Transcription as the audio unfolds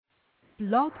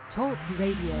Blog Talk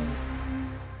Radio.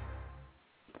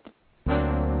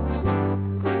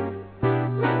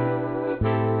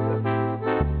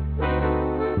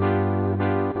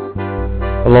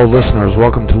 Hello, listeners.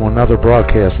 Welcome to another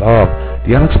broadcast of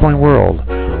The Unexplained World,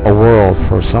 a world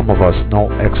for some of us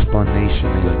no explanation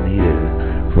is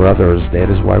needed. For others, that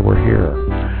is why we're here.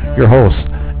 Your host,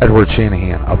 Edward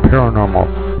Shanahan, a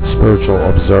paranormal spiritual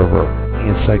observer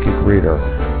and psychic reader.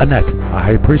 Annette, a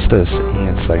high priestess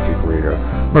and psychic reader.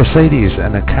 Mercedes,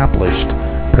 an accomplished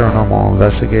paranormal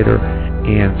investigator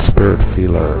and spirit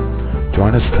feeler.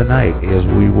 Join us tonight as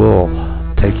we will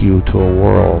take you to a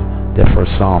world that for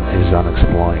some is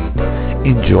unexplained.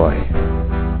 Enjoy.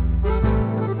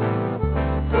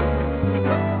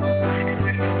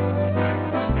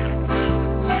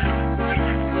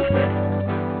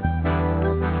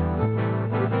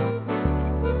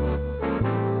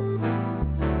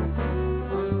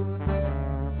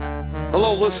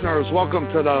 Hello, listeners. Welcome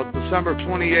to the December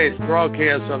 28th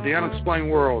broadcast of The Unexplained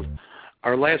World,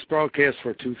 our last broadcast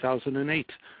for 2008.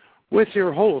 With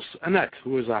your host, Annette,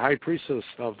 who is a high priestess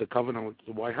of the Covenant with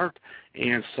the White Heart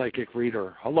and psychic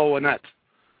reader. Hello, Annette.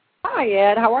 Hi,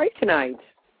 Ed. How are you tonight?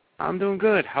 I'm doing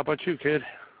good. How about you, kid?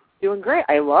 Doing great.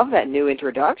 I love that new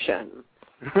introduction.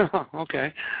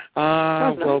 Okay.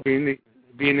 Well, being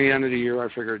the end of the year, I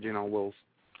figured, we'll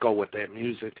go with that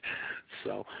music.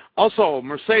 So, also,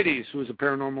 Mercedes, who is a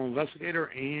paranormal investigator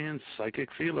and psychic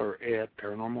feeler at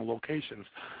paranormal locations.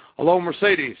 Hello,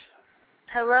 Mercedes.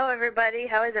 Hello, everybody.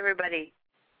 How is everybody?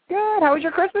 Good. How was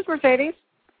your Christmas, Mercedes?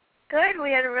 Good.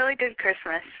 We had a really good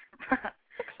Christmas.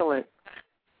 Excellent.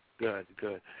 Good.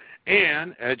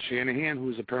 And Ed Shanahan,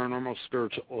 who's a paranormal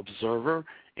spiritual observer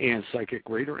and psychic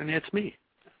reader, and that's me.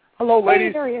 Hello,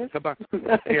 ladies. Hey, there he is.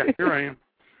 Yeah, here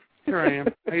I am.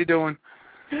 How you doing?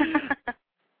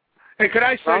 Hey, could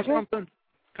I say something?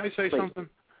 Can I say Please. something?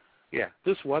 Yeah,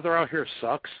 this weather out here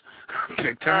sucks.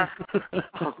 Big time.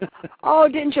 Oh,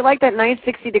 didn't you like that nice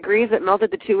 60 degrees that melted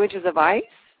the 2 inches of ice?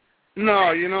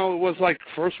 No, it was like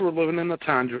first we're living in the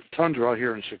tundra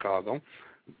here in Chicago,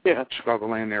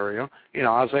 Chicagoland area.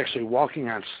 I was actually walking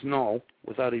on snow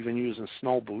without even using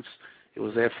snow boots. It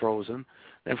was that frozen.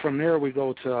 Then from there we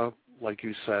go to, like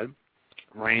you said,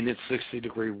 rain at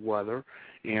 60-degree weather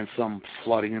and some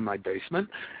flooding in my basement.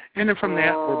 And then from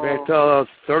that we're back to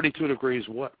 32 degrees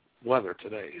weather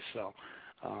today. So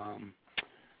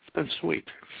it's been sweet.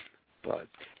 But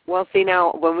well, see,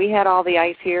 now, when we had all the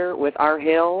ice here with our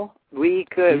hill, we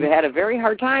had a very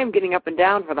hard time getting up and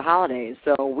down for the holidays.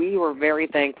 So we were very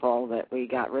thankful that we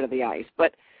got rid of the ice.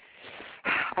 But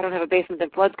I don't have a basement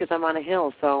that floods because I'm on a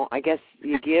hill, so I guess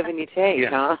you give and you take,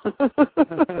 huh?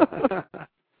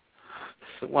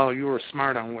 Well, you were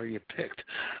smart on where you picked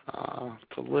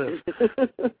to live.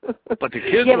 But the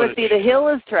kids but see, the hill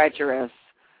is treacherous.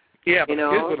 Yeah, but the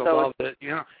kids would have loved it.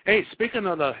 Hey, speaking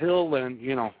of the hill and,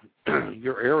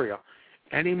 your area,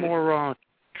 any more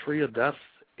tree of death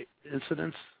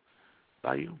incidents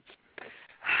by you?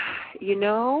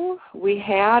 We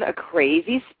had a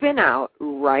crazy spin out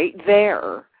right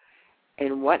there.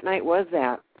 And what night was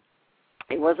that?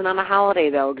 It wasn't on a holiday,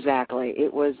 though, exactly.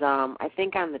 It was, I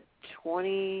think, on the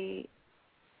 20...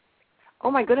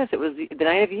 Oh, my goodness, it was the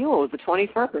night of Yule. It was the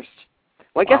 21st.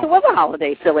 Well, I guess it was a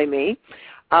holiday, silly me.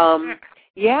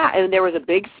 Yeah, and there was a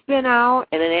big spin out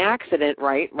and an accident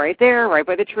right there, right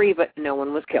by the tree, but no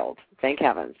one was killed. Thank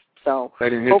heavens. So they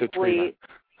didn't hit the tree.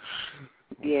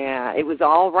 Yeah, it was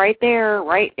all right there,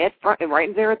 right at front,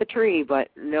 right there at the tree, but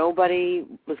nobody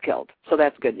was killed. So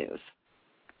that's good news.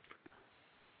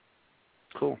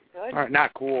 Cool. Good. All right,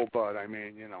 not cool, but I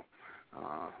mean,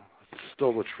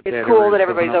 still it's cool that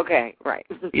everybody's okay, right?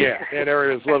 Yeah, that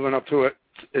area is living up to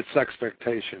its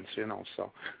expectations,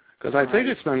 so. Because I think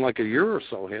it's been like a year or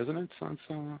so, hasn't it, since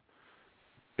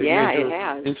it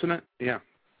has. Incident? Yeah.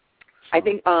 So. I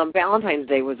think Valentine's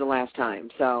Day was the last time,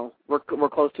 so we're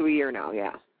close to a year now,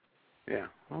 yeah. Yeah,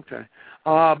 okay.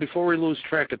 Before we lose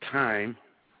track of time,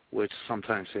 which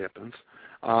sometimes happens,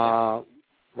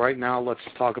 right now let's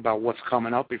talk about what's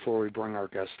coming up before we bring our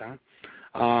guest on.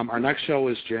 Our next show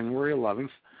is January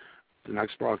 11th, the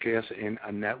next broadcast, and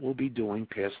Annette will be doing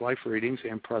past life readings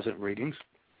and present readings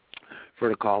for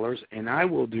the callers, and I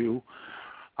will do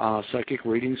psychic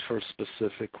readings for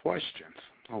specific questions,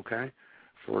 okay,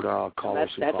 for the callers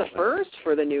who call in. That's a first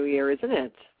for the new year, isn't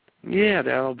it? Yeah,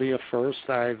 that'll be a first.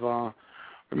 I've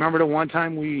remember the one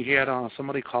time we had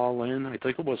somebody call in, I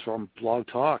think it was from Blog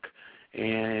Talk,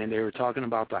 and they were talking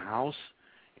about the house,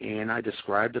 and I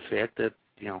described the fact that,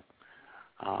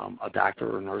 a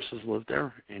doctor or nurses lived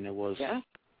there, and it was,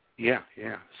 yeah.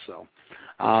 So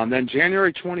then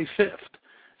January 25th,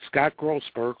 Scott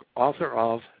Grossberg, author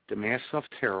of The Mask of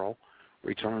Tarot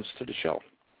returns to the show.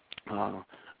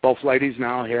 Both ladies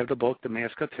now have the book, The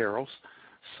Mask of Tarot.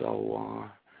 So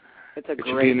it's a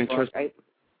great book.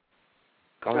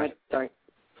 Go ahead. Sorry.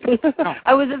 No.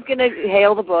 I was just going to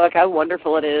hail the book, how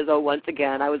wonderful it is. Once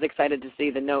again, I was excited to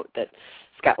see the note that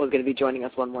Scott was going to be joining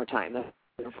us one more time. That's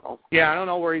wonderful. Yeah, I don't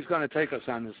know where he's going to take us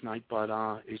on this night, but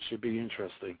it should be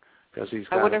interesting because he's.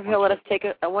 I wonder if he'll let us take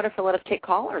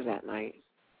callers that night.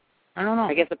 I don't know.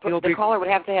 I guess the caller would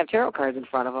have to have tarot cards in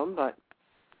front of him, but.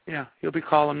 Yeah, he'll be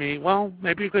calling me. Well,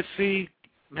 maybe you could see.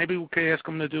 Maybe we could ask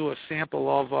him to do a sample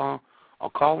of a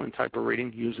call-in type of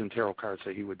reading using tarot cards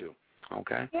that he would do.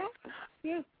 Okay?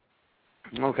 Yeah.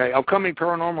 Okay, upcoming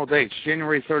paranormal dates,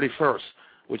 January 31st,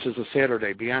 which is a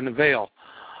Saturday, Beyond the Veil,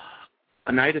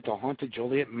 a night at the Haunted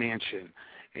Joliet Mansion,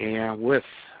 and with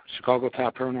Chicago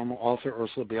top paranormal author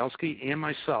Ursula Bielski and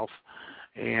myself,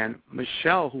 and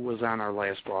Michelle, who was on our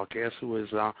last broadcast, who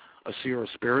is a seer of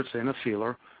spirits and a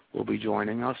feeler, will be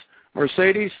joining us.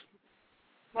 Mercedes?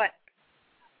 What?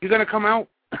 You going to come out?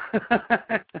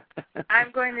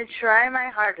 I'm going to try my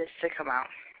hardest to come out.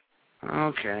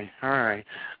 Okay, all right.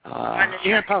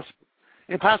 And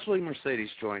possibly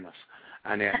Mercedes join us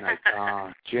on that night,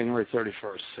 January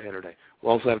 31st, Saturday.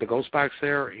 We'll also have the Ghost Box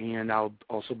there, and I'll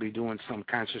also be doing some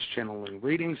conscious channeling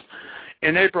readings.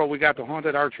 In April, we got the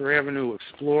Haunted Archer Avenue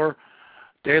Explore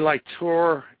Daylight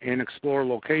Tour and Explore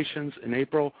locations in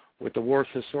April with the Worth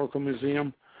Historical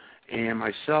Museum and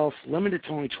myself, limited to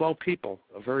only 12 people,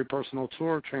 a very personal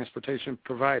tour, transportation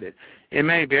provided. In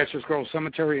May, Bachelor's Grove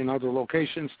Cemetery and other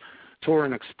locations, tour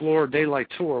and explore daylight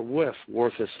tour with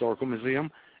Worth Historical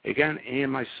Museum, again,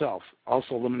 and myself,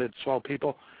 also limited to 12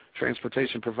 people,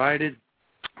 transportation provided.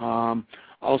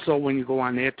 Also, when you go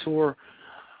on that tour,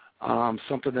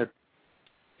 something that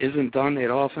isn't done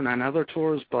that often on other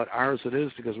tours, but ours it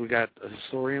is because we got a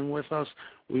historian with us,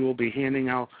 we will be handing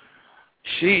out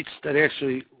sheets that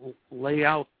actually lay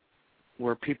out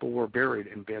where people were buried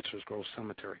in Bachelor's Grove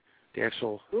Cemetery. The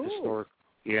actual historic,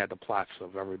 the plots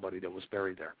of everybody that was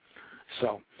buried there.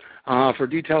 So, for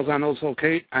details on those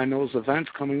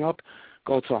events coming up,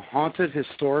 go to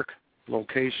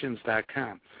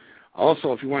hauntedhistoriclocations.com.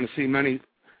 Also, if you want to see many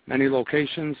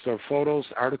locations, there are photos,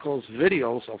 articles,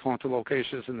 videos of haunted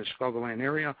locations in the Chicagoland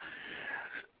area,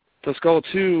 just go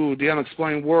to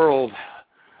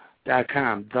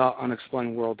theunexplainedworld.com,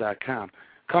 theunexplainedworld.com.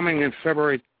 Coming in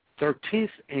February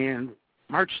 13th and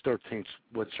March 13th,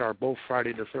 which are both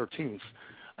Friday the 13th,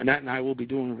 Annette and I will be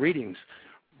doing readings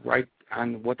right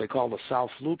on what they call the South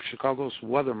Loop, Chicago's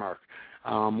Weathermark.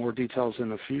 More details in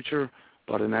the future,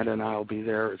 but Annette and I will be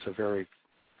there. It's a very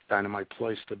dynamite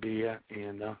place to be at,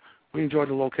 and we enjoy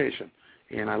the location.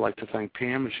 And I'd like to thank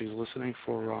Pam, if she's listening,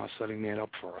 for setting that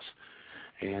up for us.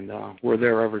 And we're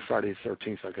there every Friday the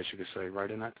 13th, I guess you could say,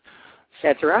 right, Annette?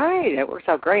 That's right. It works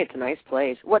out great. It's a nice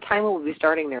place. What time will we be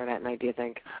starting there that night, do you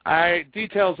think?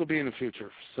 Details will be in the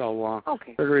future. So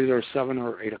figure either 7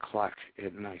 or 8 o'clock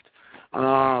at night.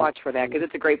 Watch for that, because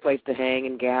it's a great place to hang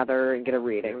and gather and get a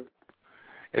reading.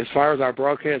 As far as our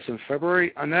broadcast in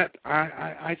February, Annette,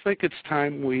 I think it's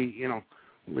time we,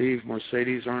 leave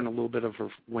Mercedes earn a little bit of her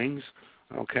wings,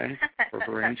 okay, for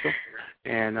her angel,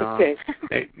 and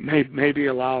maybe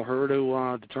allow her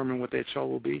to determine what that show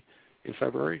will be in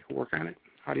February. Work on it.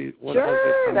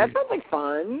 Sure, that sounds like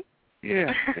fun.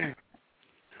 Yeah.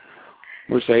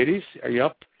 Mercedes, are you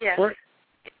up for it?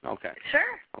 Okay.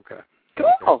 Sure. Okay.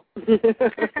 Cool.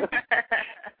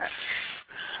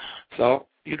 So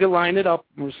you can line it up,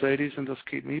 Mercedes, and just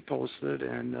keep me posted,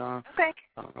 and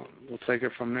we'll take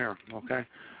it from there, okay?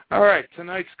 All right,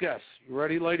 tonight's guest. You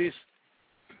ready, ladies?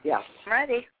 Yes.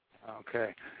 Ready.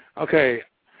 Okay.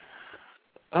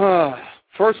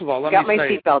 First of all, let me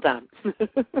say... Got my seatbelt on. You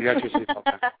got your seatbelt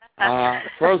on.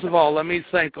 First of all, let me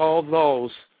thank all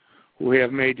those who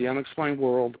have made the Unexplained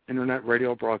World Internet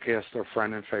radio broadcast their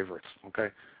friend and favorites, okay?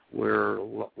 Where a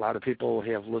lot of people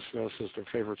have listed us as their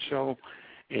favorite show,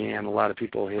 and a lot of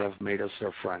people have made us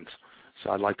their friends.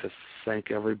 So I'd like to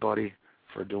thank everybody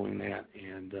for doing that,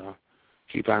 and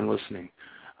keep on listening.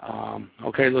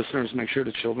 Okay, listeners, make sure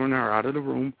the children are out of the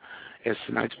room. As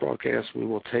tonight's broadcast, we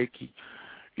will take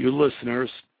you listeners,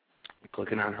 I'm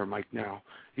clicking on her mic now,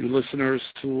 you listeners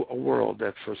to a world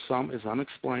that for some is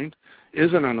unexplained,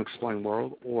 is an unexplained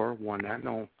world, or one not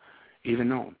known, even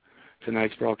known.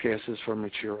 Tonight's broadcast is for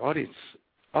mature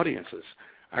audiences.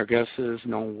 Our guest is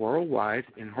known worldwide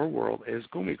in her world as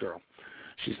Gummi Girl.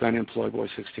 She's been in Playboy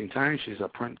 16 times. She's a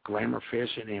print, glamour,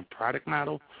 fashion, and product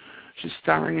model. She's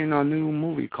starring in a new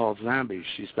movie called Zombies.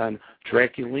 She's been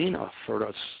Draculina for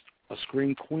a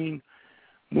Scream Queen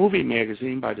movie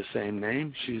magazine by the same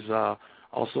name. She's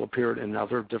also appeared in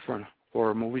other different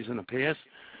horror movies in the past.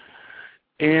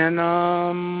 And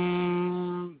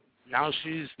now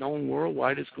she's known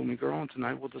worldwide as Gummi Girl, and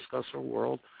tonight we'll discuss her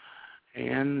world.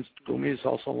 And Gummi is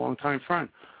also a longtime friend.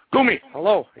 Gummi,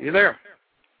 hello, are you there?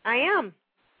 I am.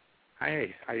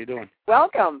 Hey, how you doing?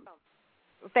 Welcome.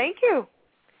 Thank you.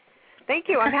 Thank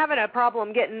you. I'm having a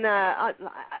problem getting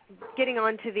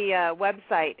onto the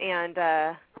website and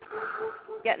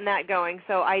getting that going.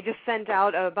 So I just sent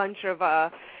out a bunch of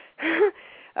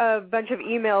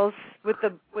emails with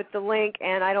the link,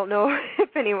 and I don't know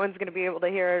if anyone's going to be able to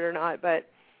hear it or not. But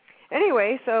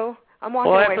anyway, so I'm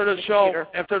walking away from the computer.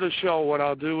 After the show, what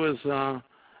I'll do is,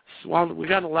 we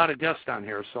got a lot of guests on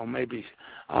here, so maybe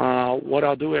what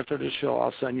I'll do after the show,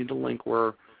 I'll send you the link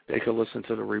where they can listen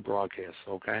to the rebroadcast.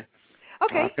 Okay.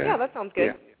 Okay. Yeah, that sounds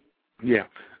good. Yeah,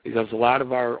 because a lot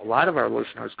of our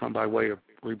listeners come by way of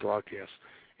rebroadcast,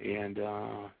 and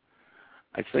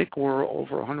I think we're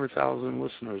over 100,000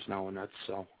 listeners now, and that's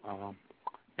so.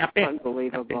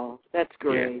 Unbelievable. That's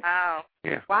great. Wow.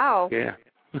 Yeah. Wow. Yeah.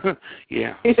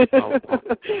 Yeah.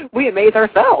 We amaze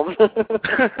ourselves.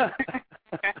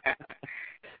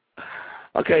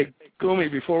 Okay, Gummi,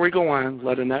 before we go on,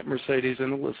 let Annette, Mercedes,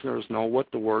 and the listeners know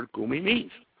what the word Gummi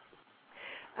means.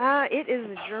 It is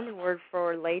a German word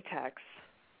for latex.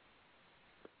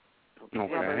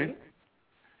 Okay.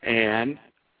 And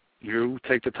you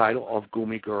take the title of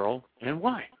Gummi Girl, and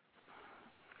why?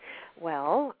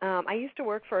 Well, I used to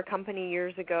work for a company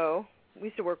years ago. We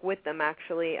used to work with them,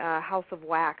 actually, House of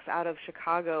Wax out of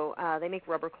Chicago. They make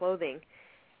rubber clothing.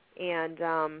 And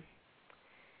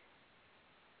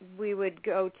we would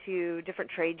go to different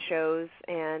trade shows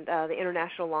and the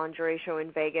International Lingerie Show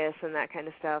in Vegas and that kind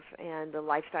of stuff, and the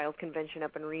Lifestyle Convention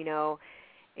up in Reno.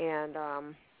 And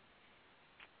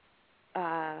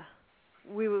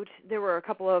there were a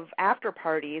couple of after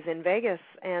parties in Vegas,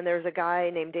 and there's a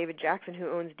guy named David Jackson who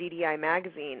owns DDI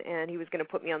Magazine, and he was going to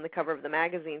put me on the cover of the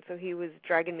magazine, so he was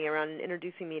dragging me around and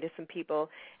introducing me to some people,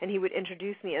 and he would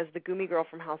introduce me as the Gummi Girl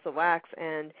from House of Wax,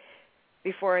 and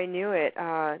before I knew it,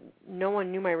 no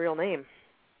one knew my real name.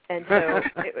 And so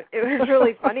it was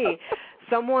really funny.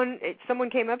 Someone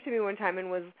came up to me one time and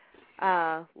was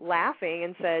laughing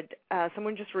and said,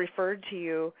 someone just referred to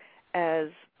you as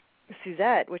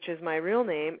Suzette, which is my real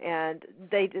name, and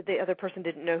the other person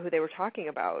didn't know who they were talking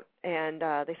about. And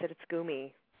they said, it's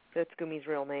Gummi. That's Gummi's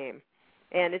real name.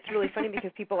 And it's really funny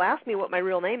because people ask me what my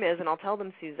real name is, and I'll tell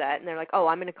them Suzette, and they're like, oh,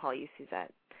 I'm going to call you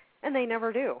Suzette. And they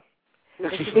never do.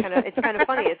 It's kind of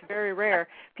funny. It's very rare.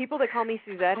 People that call me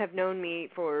Suzette have known me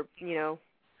for,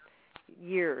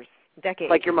 years, decades.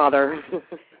 Like your mother.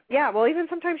 Yeah, well, even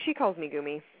sometimes she calls me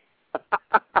Gummi.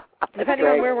 Depending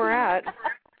on where we're at.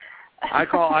 I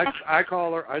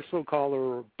still call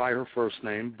her by her first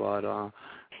name, but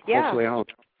hopefully I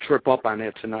don't trip up on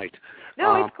that tonight.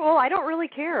 No, it's cool. I don't really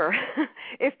care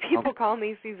if people call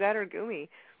me Suzette or Gummi.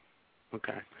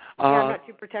 Okay. I'm not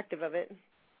too protective of it.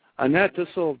 Annette,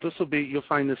 this'll be, you'll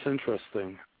find this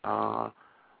interesting.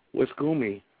 With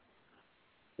Gummi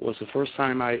was the first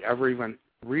time I ever even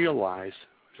realized,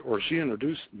 or she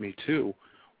introduced me to,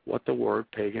 what the word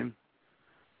pagan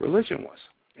religion was.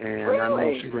 And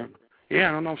really?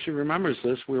 I don't know if she remembers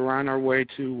this. We were on our way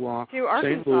to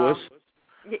St. Louis.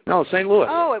 No, St. Louis.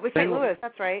 Oh, it was St. Louis.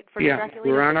 That's right. For Draculino.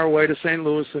 We were on our way to St.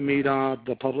 Louis to meet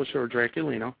the publisher of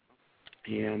Draculino,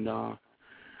 and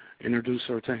introduce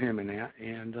her to him and that,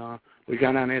 and we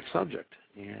got on that subject.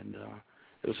 And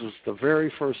this was the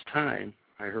very first time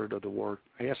I heard of the word.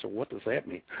 I asked her, what does that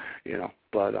mean?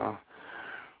 But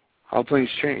how things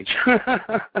change.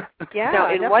 Yeah.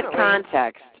 Now, in what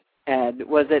context, Ed?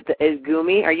 Was it, is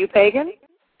Gummi, are you pagan?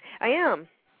 I am.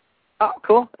 Oh,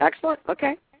 cool. Excellent.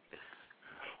 Okay.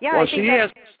 Yeah, well,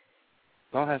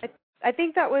 go ahead. I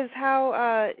think that was how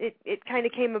it kind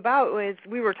of came about. Was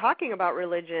we were talking about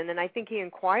religion, and I think he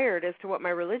inquired as to what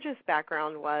my religious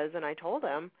background was, and I told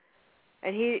him,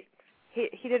 and he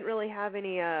didn't really have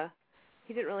any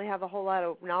he didn't really have a whole lot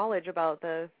of knowledge about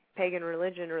the pagan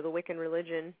religion or the Wiccan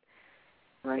religion,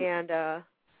 right. And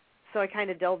so I kind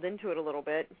of delved into it a little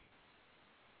bit.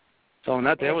 So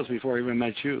that was before I even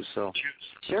met you. So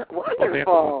sure,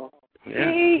 wonderful.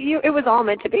 Yeah. See, it was all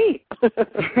meant to be.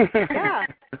 Yeah.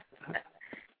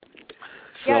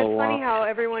 So, yeah, it's funny how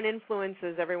everyone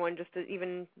influences everyone just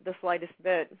even the slightest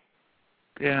bit.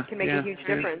 Yeah, can make a huge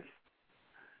difference.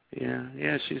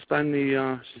 Yeah. She's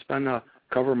been a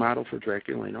cover model for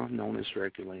Draculino, known as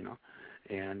Draculino,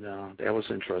 and that was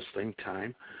an interesting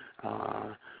time.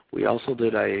 We also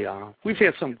did we've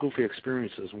had some goofy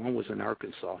experiences. One was in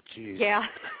Arkansas. Jeez. Yeah.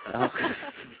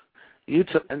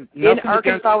 In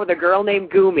Arkansas with a girl named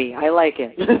Gummi. I like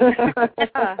it.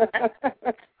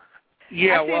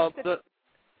 Yeah, Actually, well,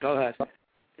 go ahead.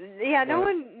 Yeah, no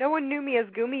one knew me as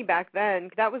Gummi back then.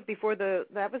 That was before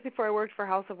I worked for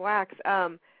House of Wax.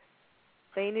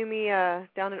 They knew me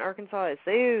down in Arkansas as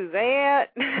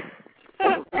Suzette.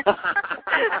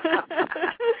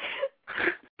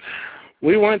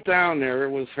 We went down there.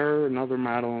 It was her, another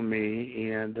model, and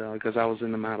me, and because I was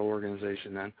in the model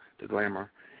organization then, the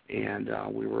Glamour, and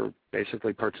we were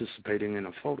basically participating in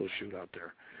a photo shoot out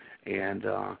there. And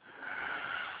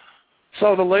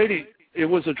so the lady, it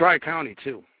was a dry county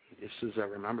too, if Suzette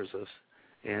remembers this.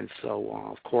 And so,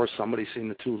 of course, somebody seen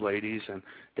the two ladies, and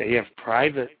they have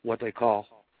private, what they call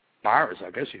bars,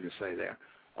 I guess you could say there,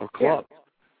 or clubs,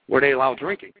 where they allow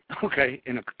drinking, okay,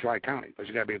 in a dry county, but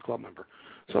you got to be a club member.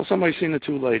 So somebody seen the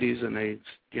two ladies, and they,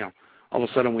 all of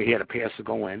a sudden we had a pass to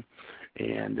go in,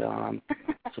 and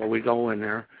so we go in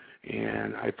there,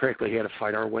 and I practically had to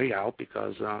fight our way out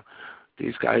because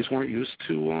these guys weren't used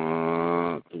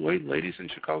to the way ladies in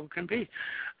Chicago can be.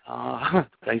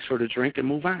 Thanks for the drink and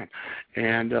move on.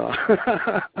 And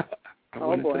I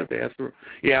went into the bathroom.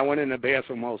 Yeah, I went in the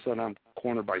bathroom. All of a sudden, I'm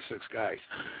cornered by 6 guys.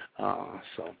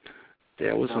 So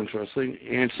that was interesting.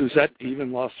 And Suzette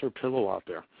even lost her pillow out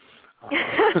there.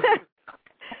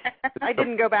 I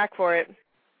didn't go back for it.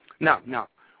 No.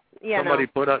 Yeah, somebody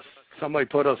put us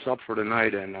up for the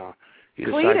night, and he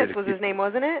decided. Cletus was his name,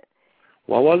 wasn't it?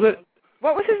 What was it?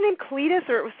 What was his name? Cletus,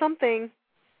 or it was something?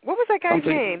 What was that guy's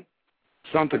name?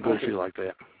 Something goofy like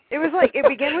that. It was like, it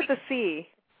began with a C,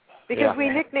 because we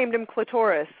nicknamed him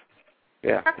Clitoris.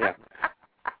 Yeah.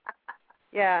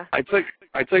 Yeah. I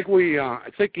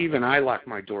think even I locked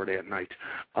my door that night.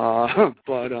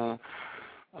 But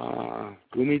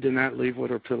Gummi did not leave with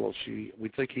her pillow. We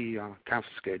think he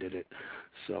confiscated it.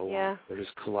 So for his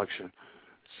collection.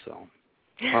 So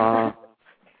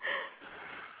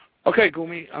okay,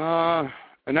 Gummi.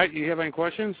 Annette, you have any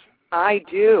questions? I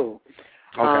do.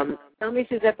 Okay. Tell me,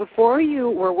 Suzette, before you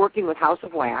were working with House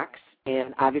of Wax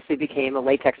and obviously became a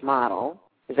latex model,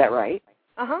 is that right?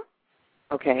 Uh-huh.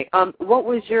 Okay.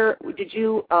 Did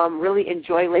you really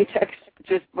enjoy latex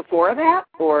just before that,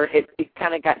 or it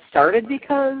kind of got started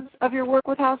because of your work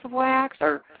with House of Wax,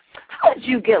 or how did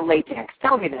you get latex?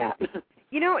 Tell me that.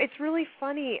 It's really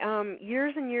funny.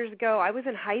 Years and years ago, I was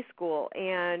in high school,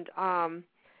 and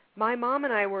my mom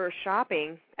and I were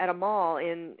shopping at a mall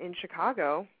in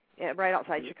Chicago, right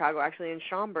outside Chicago, actually, in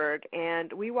Schaumburg,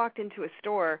 and we walked into a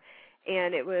store,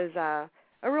 and it was a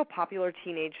real popular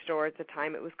teenage store at the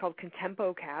time. It was called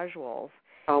Contempo Casuals.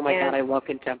 Oh, my God, I loved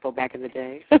Contempo back in the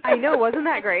day. I know, wasn't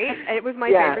that great? It was my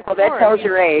favorite store. Yeah, that tells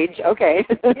your age. Okay.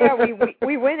 Yeah,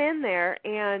 we went in there,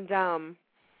 and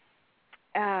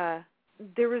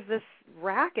there was this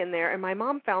rack in there, and my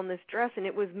mom found this dress, and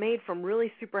it was made from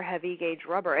really super heavy gauge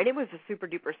rubber, and it was a super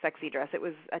duper sexy dress. It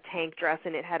was a tank dress,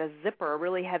 and it had a zipper, a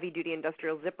really heavy duty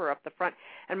industrial zipper up the front,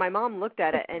 and my mom looked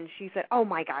at it, and she said, "Oh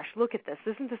my gosh, look at this.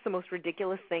 Isn't this the most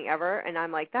ridiculous thing ever?" And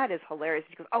I'm like, "That is hilarious."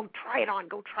 She goes, "Oh, try it on.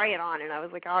 Go try it on." And I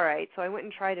was like, "All right." So I went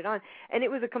and tried it on, and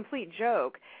it was a complete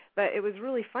joke. But it was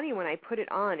really funny when I put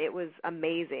it on. It was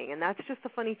amazing. And that's just the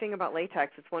funny thing about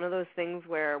latex. It's one of those things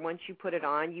where once you put it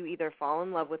on, you either fall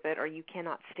in love with it or you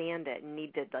cannot stand it and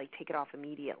need to take it off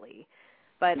immediately.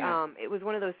 But it was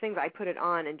one of those things. I put it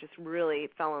on and just really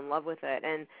fell in love with it.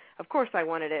 And of course I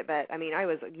wanted it, but I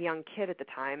was a young kid at the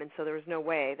time, and so there was no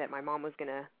way that my mom was going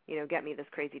to, get me this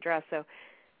crazy dress. So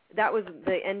that was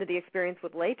the end of the experience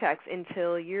with latex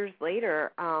until years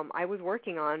later. I was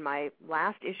working on my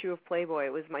last issue of Playboy.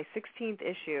 It was my 16th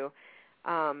issue,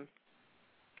 and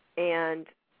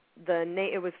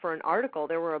it was for an article.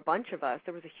 There were a bunch of us.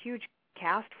 There was a huge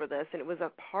cast for this, and it was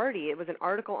a party. It was an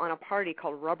article on a party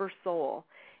called Rubber Soul,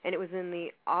 and it was in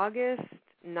the August of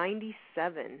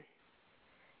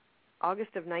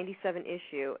 97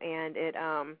 issue, and it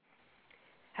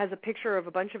has a picture of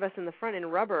a bunch of us in the front in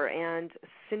rubber, and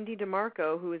Cindy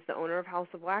DeMarco, who is the owner of House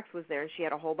of Wax, was there, and she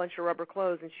had a whole bunch of rubber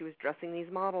clothes, and she was dressing these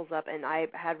models up, and I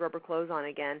had rubber clothes on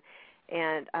again,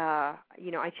 and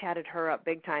I chatted her up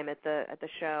big time at the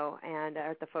show and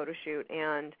at the photo shoot,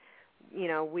 and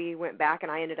we went back,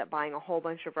 and I ended up buying a whole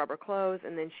bunch of rubber clothes,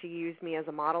 and then she used me as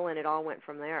a model, and it all went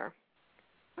from there.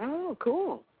 Oh,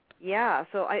 cool. Yeah,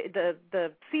 so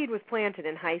the seed was planted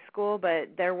in high school, but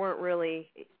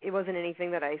it wasn't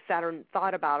anything that I sat and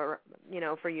thought about,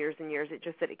 for years and years. It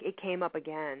just that it came up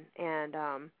again, and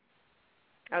I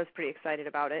was pretty excited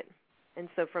about it. And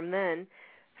so from then,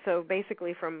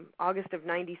 basically from August of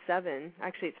 97,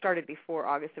 actually it started before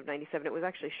August of 97. It was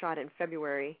actually shot in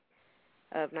February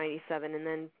of 97, and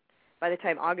then by the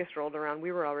time August rolled around,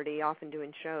 we were already off and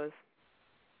doing shows.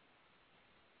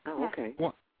 Oh, okay.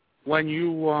 When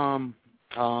you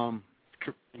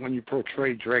when you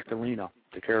portrayed Draculina,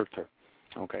 the character.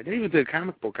 Okay, they even did a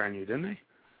comic book on you, didn't they?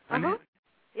 Uh-huh.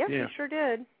 Yep, yeah, you sure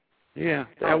did. Yeah,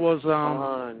 that was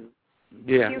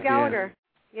yeah. Hugh Gallagher.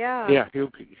 Yeah. Yeah,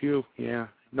 Hugh. Yeah,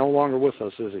 no longer with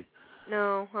us, is he?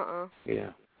 No.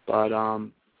 Yeah, but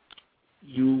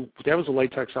that was a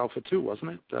latex outfit too,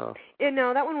 wasn't it?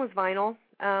 No, that one was vinyl.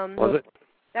 Was it?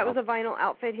 That was a vinyl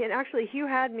outfit. And actually, Hugh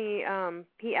had me,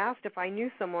 he asked if I knew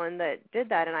someone that did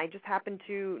that, and I just happened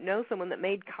to know someone that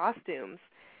made costumes.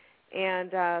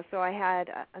 And so I had,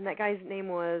 and that guy's name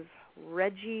was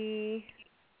Reggie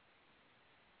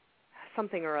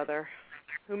something or other,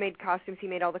 who made costumes. He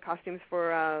made all the costumes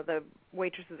for the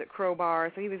waitresses at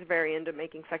Crowbar, so he was very into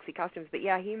making sexy costumes. But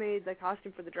yeah, he made the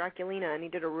costume for the Draculina, and he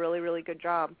did a really, really good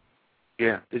job.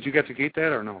 Yeah. Did you get to keep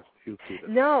that or no? You keep it?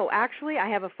 No, actually, I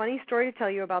have a funny story to tell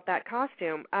you about that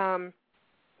costume.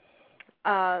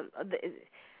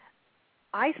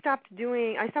 I stopped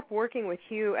working with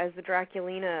Hugh as the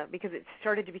Draculina because it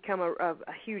started to become a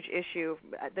huge issue,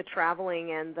 the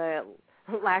traveling and the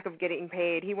lack of getting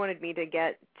paid. He wanted me to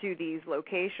get to these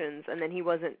locations, and then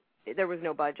there was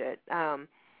no budget.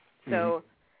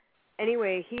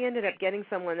 Anyway, he ended up getting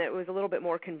someone that was a little bit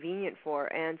more convenient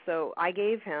for, and so I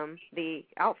gave him the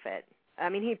outfit. I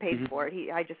mean, he paid for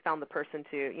it. I just found the person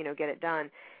to, get it done,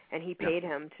 and he paid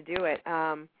him to do it.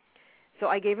 So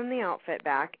I gave him the outfit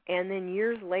back, and then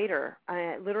years later,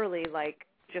 literally like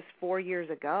just 4 years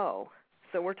ago,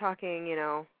 so we're talking,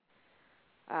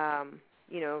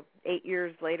 8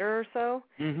 years later or so,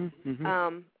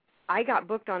 I got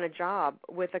booked on a job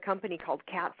with a company called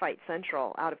Catfight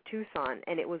Central out of Tucson,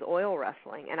 and it was oil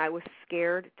wrestling, and I was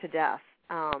scared to death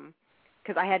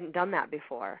because I hadn't done that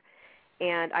before.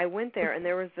 And I went there, and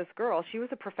there was this girl. She was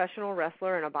a professional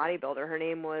wrestler and a bodybuilder. Her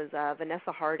name was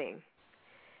Vanessa Harding.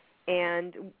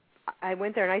 And I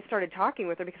went there, and I started talking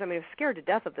with her because I was scared to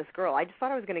death of this girl. I just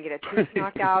thought I was going to get a tooth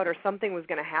knocked out or something was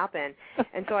going to happen.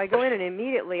 And so I go in, and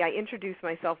immediately I introduce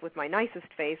myself with my nicest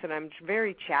face, and I'm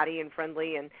very chatty and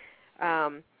friendly. And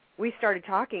we started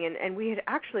talking, and we had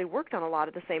actually worked on a lot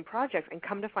of the same projects, and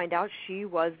come to find out she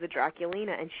was the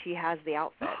Draculina, and she has the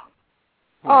outfit.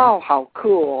 Oh, how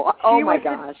cool! Oh my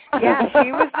gosh! Yeah,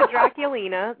 she was the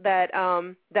Draculina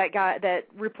that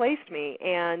replaced me,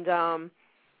 and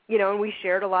and we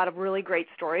shared a lot of really great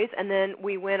stories. And then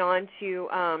we went on to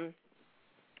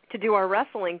do our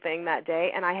wrestling thing that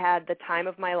day, and I had the time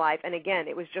of my life. And again,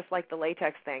 it was just like the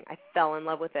latex thing. I fell in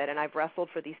love with it, and I've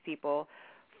wrestled for these people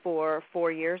for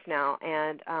 4 years now.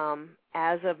 And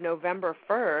as of November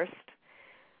 1st,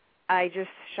 I just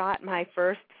shot my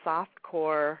first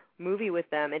softcore movie with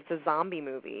them. It's a zombie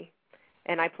movie,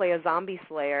 and I play a zombie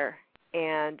slayer,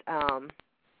 and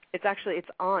it's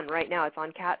on right now. It's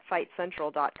on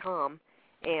catfightcentral.com.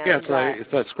 And yeah,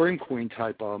 it's a Scream Queen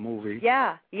type movie.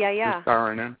 Yeah.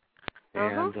 Starring in,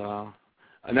 and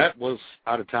Annette was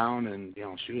out of town, and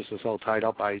she was just all tied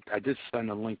up. I did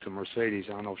send a link to Mercedes.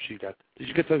 I don't know if she got. Did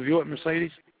you get to view it,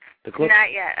 Mercedes? The clip?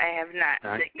 Not yet. I have not.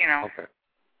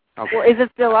 Okay. Well, is it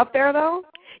still up there, though?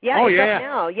 Yeah, it's up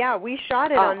now. Yeah, we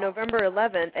shot it on November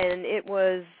 11th, and it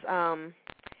was,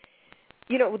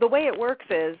 the way it works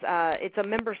is it's a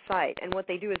member site, and what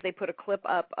they do is they put a clip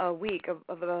up a week of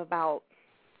about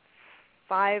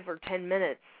 5 or 10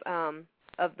 minutes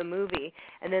of the movie,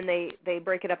 and then they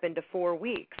break it up into 4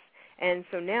 weeks. And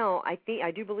so now I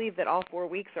do believe that all 4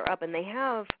 weeks are up, and they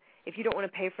have, if you don't want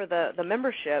to pay for the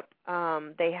membership,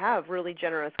 they have really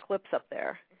generous clips up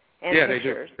there. And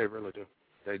pictures. They do. They really do.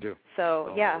 They do.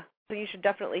 So you should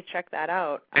definitely check that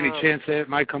out. Any chance that it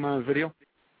might come on video?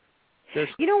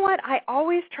 You know what? I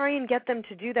always try and get them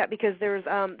to do that because there's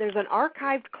an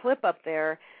archived clip up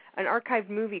there, an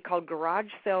archived movie called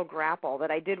Garage Sale Grapple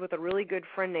that I did with a really good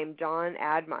friend named Dawn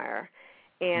Admire,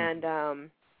 and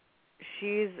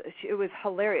it was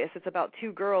hilarious. It's about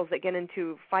two girls that get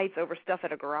into fights over stuff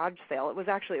at a garage sale. It was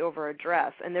actually over a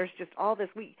dress, and there's just all this.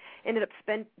 We ended up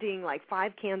spending like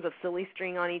 5 cans of silly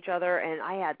string on each other, and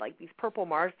I had like these purple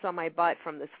marks on my butt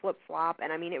from this flip-flop,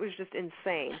 and I mean, it was just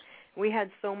insane. We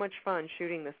had so much fun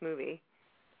shooting this movie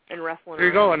and wrestling. There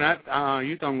you go, Annette.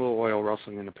 You've done a little oil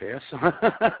wrestling in the past.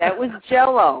 That was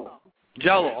Jell-O.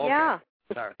 Jell-O, okay. Yeah.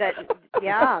 Sorry.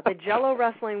 The Jell-O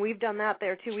wrestling, we've done that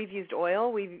there too. We've used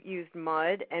oil, we've used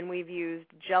mud, and we've used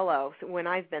Jell-O when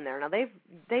I've been there. Now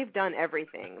they've done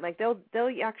everything. Like they'll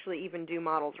actually even do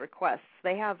models' requests.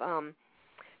 They have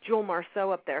Jewel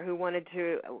Marceau up there who wanted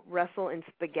to wrestle in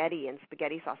spaghetti and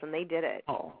spaghetti sauce, and they did it.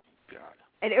 Oh God.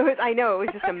 And it was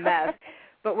just a mess.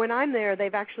 But when I'm there,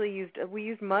 we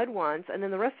used mud once, and then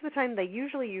the rest of the time they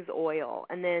usually use oil.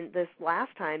 And then this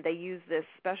last time they used this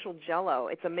special Jell-O.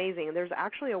 It's amazing. And there's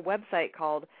actually a website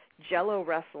called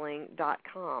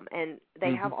jellowrestling.com, and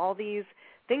they have all these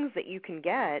things that you can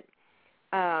get.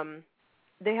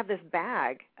 They have this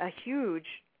bag, a huge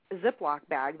Ziploc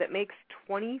bag that makes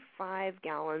 25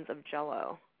 gallons of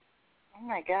Jello. Oh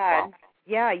my God! Wow.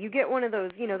 Yeah, you get one of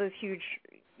those, those huge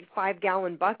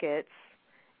 5-gallon buckets,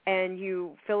 and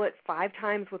you fill it 5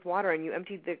 times with water, and you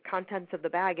empty the contents of the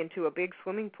bag into a big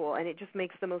swimming pool, and it just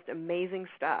makes the most amazing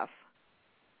stuff.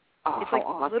 Oh, it's like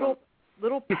awesome.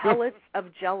 little pellets of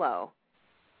Jello.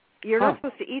 You're not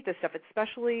supposed to eat this stuff. It's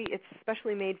specially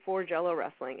made for Jello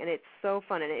wrestling, and it's so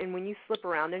fun. And when you slip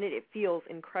around in it, it feels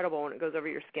incredible when it goes over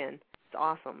your skin. It's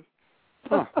awesome.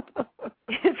 Huh.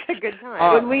 It's a good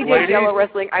time. When we did Jello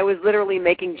wrestling, I was literally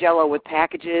making Jello with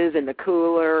packages in the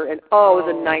cooler, and it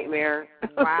was a nightmare.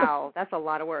 Wow, that's a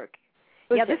lot of work.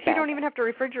 Yeah, this you don't even have to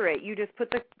refrigerate. You just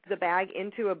put the bag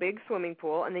into a big swimming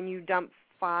pool, and then you dump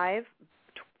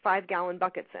 5-gallon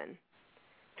buckets in.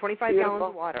 25 gallons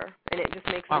of water, and it just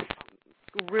makes this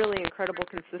really incredible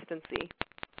consistency.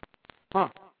 Huh.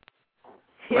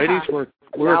 Yeah. Ladies, we're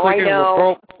thinking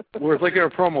of a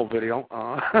promo video.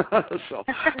 So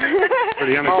for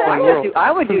the Unexplained World.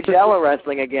 I would do Jello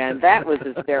wrestling again. That was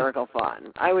hysterical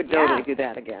fun. I would totally do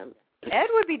that again. Ed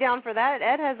would be down for that.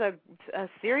 Ed has a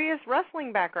serious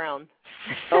wrestling background.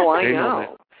 Oh, I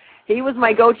know. He was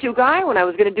my go-to guy when I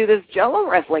was going to do this Jello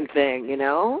wrestling thing,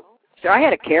 So I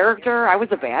had a character. I was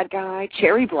a bad guy.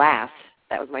 Cherry Blast.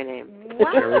 That was my name.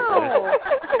 Wow.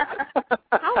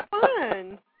 How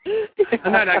fun.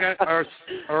 Annette,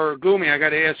 or Gummi, I got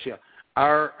to ask you,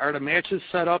 are the matches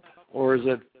set up, or is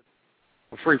it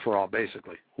a free-for-all,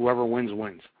 basically? Whoever wins,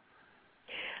 wins.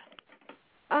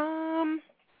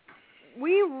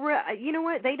 You know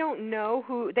what? They don't know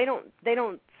who. They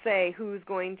don't say who's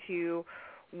going to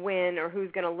win or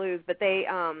who's going to lose, but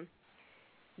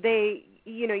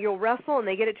you'll wrestle and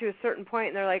they get it to a certain point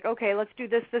and they're like, okay, let's do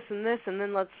this, this, and this, and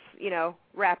then let's,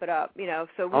 wrap it up,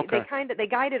 So they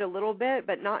guide it a little bit,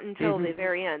 but not until the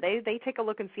very end. They take a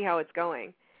look and see how it's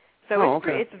going. So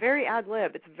it's very ad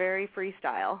lib. It's very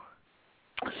freestyle.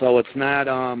 So it's not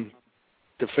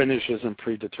the finish isn't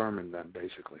predetermined then,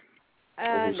 basically.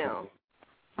 No.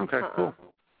 Okay,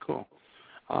 cool.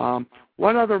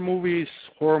 What other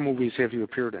horror movies have you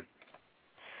appeared in?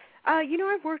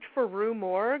 I've worked for Rue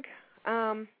Morgue.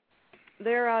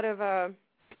 They're out of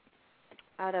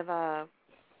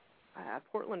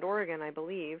Portland, Oregon, I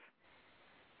believe.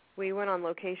 We went on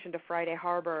location to Friday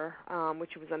Harbor,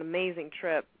 which was an amazing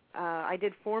trip. I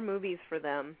did 4 movies for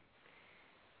them,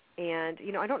 and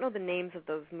I don't know the names of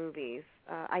those movies.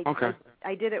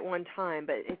 I did it one time,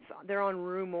 but they're on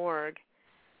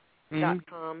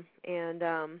RueMorgue.com, and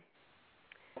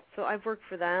so I've worked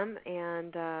for them,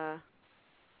 and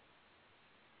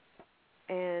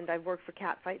I've worked for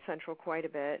Catfight Central quite a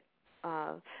bit.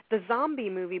 The zombie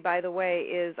movie, by the way,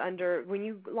 is when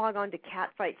you log on to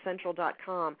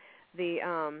catfightcentral.com, the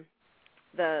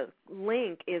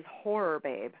link is Horror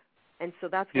Babe, and so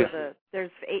that's where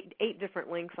there's 8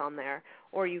 different links on there,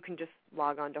 or you can just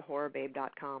log on to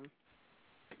horrorbabe.com.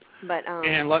 But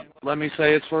and let me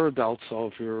say it's for adults, so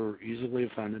if you're easily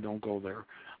offended, don't go there.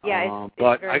 Yeah,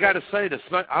 but I got to say,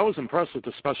 I was impressed with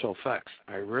the special effects.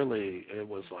 It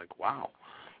was like, wow.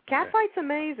 Catfight's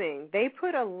amazing. They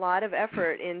put a lot of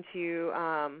effort into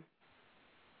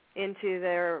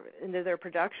their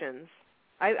productions.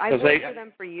 I worked for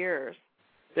them for years.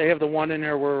 They have the one in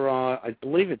there where I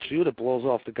believe it's you that blows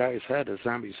off the guy's head, the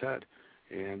zombie's head,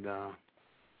 and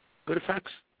good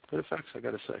effects. I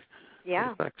got to say. Yeah.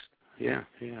 Good effects. Yeah.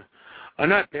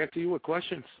 Annette, back to you with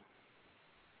questions.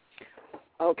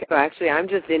 Okay. Well, actually, I'm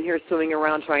just in here swimming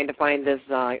around trying to find this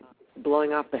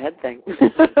blowing off the head thing.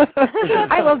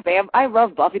 I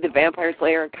love Buffy the Vampire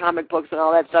Slayer and comic books and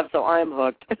all that stuff, so I'm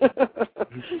hooked.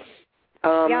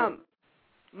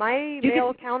 My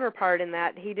male counterpart in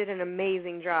that, he did an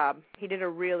amazing job. He did a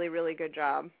really, really good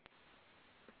job.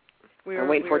 I'm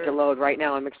waiting for it to load right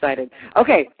now. I'm excited.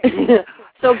 Okay.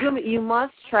 So, Gummi, you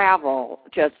must travel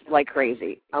just like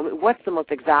crazy. What's the most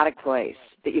exotic place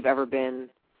that you've ever been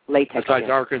latex besides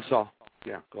in? Arkansas.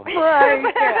 Yeah, go ahead.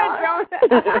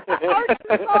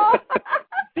 Arkansas.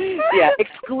 Yeah,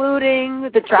 excluding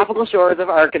the tropical shores of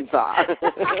Arkansas.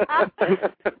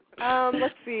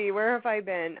 Let's see, where have I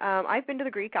been? I've been to the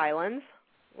Greek islands,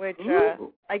 which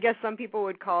I guess some people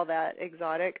would call that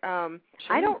exotic. Sure.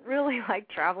 I don't really like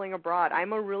traveling abroad.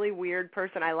 I'm a really weird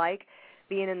person. I like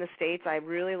being in the States. I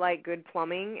really like good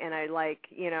plumbing, and I like,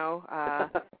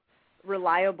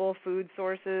 reliable food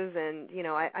sources, and,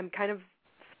 I'm kind of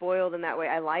spoiled in that way.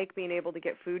 I like being able to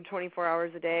get food 24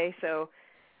 hours a day. So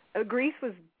Greece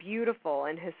was beautiful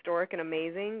and historic and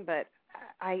amazing, but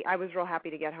I was real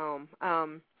happy to get home.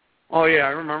 Oh, yeah, I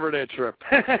remember that trip.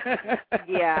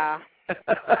 Yeah.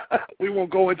 We won't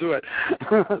go into it.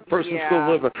 Person's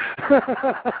still living.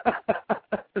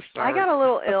 I got a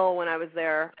little ill when I was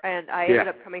there, and I ended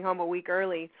up coming home a week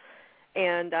early.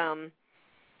 And I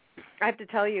have to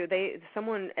tell you,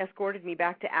 someone escorted me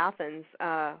back to Athens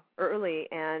early,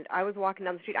 and I was walking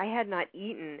down the street. I had not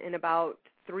eaten in about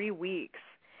 3 weeks,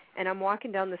 and I'm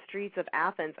walking down the streets of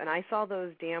Athens, and I saw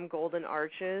those damn golden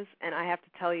arches, and I have to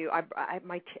tell you,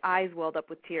 my eyes welled up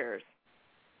with tears.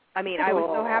 I mean, I was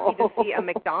so happy to see a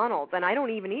McDonald's, and I don't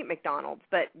even eat McDonald's,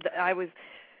 but I was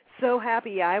so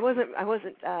happy. Yeah, I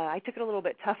took it a little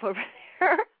bit tough over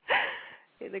there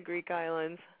in the Greek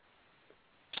islands.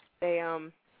 They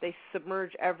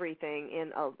submerge everything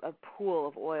in a pool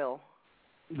of oil.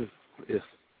 Yes.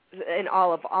 In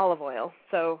olive oil.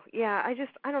 So yeah,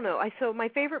 I don't know. So my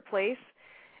favorite place,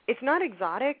 it's not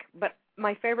exotic, but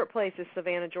my favorite place is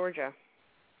Savannah, Georgia.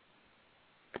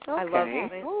 Okay.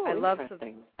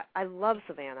 I love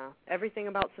Savannah. Everything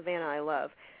about Savannah I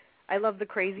love. I love the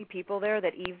crazy people there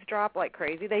that eavesdrop like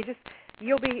crazy.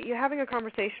 You're having a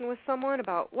conversation with someone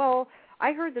about, well,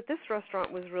 I heard that this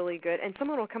restaurant was really good, and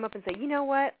someone will come up and say, you know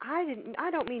what, I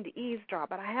don't mean to eavesdrop,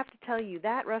 but I have to tell you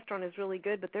that restaurant is really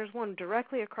good, but there's one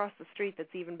directly across the street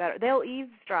that's even better. They'll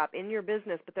eavesdrop in your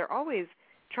business, but they're always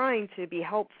trying to be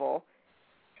helpful.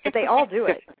 But they all do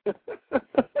it.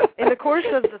 In the course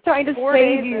of the trying to 4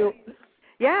 save days, you.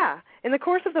 Yeah. In the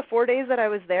course of the 4 days that I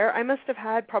was there, I must have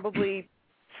had probably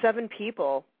 7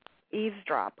 people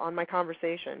eavesdrop on my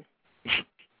conversation.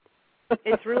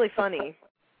 It's really funny.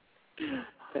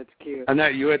 That's cute.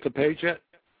 Annette, you at the page yet?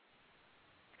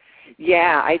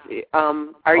 Yeah,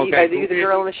 are you the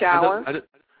girl in the shower?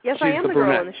 Yes, I am the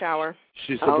girl in the shower.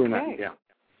 She's the brunette, yeah.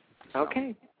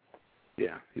 Okay.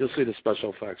 Yeah, you'll see the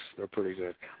special effects. They're pretty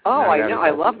good. Oh, I know. I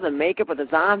love the makeup of the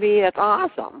zombie. That's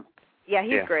awesome. Yeah,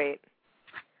 he's great.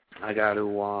 I got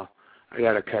to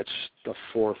catch the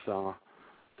fourth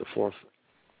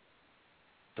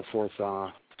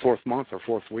month or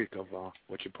fourth week of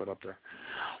what you put up there.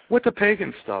 With the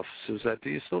pagan stuff, Suzette, do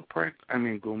you still practice? I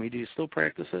mean, Gummi, do you still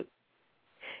practice it?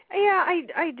 Yeah,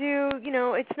 I do. You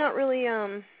know, it's not really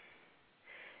in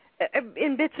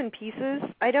bits and pieces.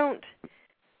 I don't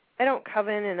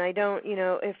coven, and I don't, you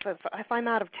know, if I'm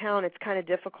out of town, it's kind of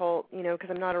difficult, you know, because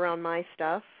I'm not around my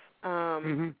stuff.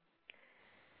 You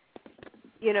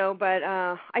know, but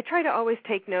I try to always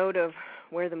take note of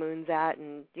where the moon's at,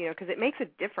 and you know, because it makes a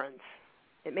difference.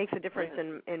 It makes a difference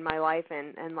in my life,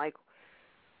 and like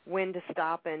when to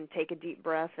stop and take a deep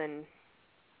breath and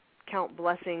count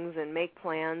blessings and make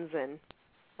plans and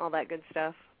all that good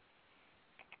stuff.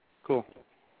 Cool.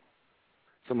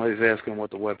 Somebody's asking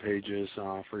what the webpage is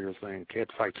for your thing,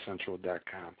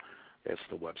 catfightcentral.com. That's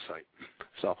the website.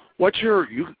 So, what's your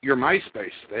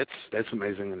MySpace? That's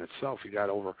amazing in itself. You got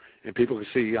over, and people can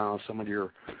see some of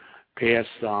your past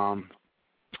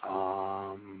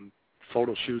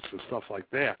photo shoots and stuff like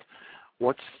that.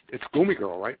 It's Gummi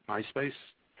Girl, right? MySpace.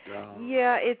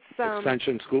 Yeah, it's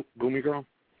extension Gummi Girl.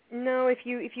 No, if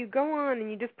you go on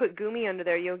and you just put Gummi under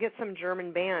there, you'll get some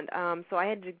German band. So I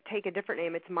had to take a different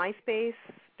name. It's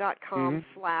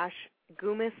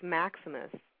myspace.com/Gummus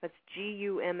Maximus. That's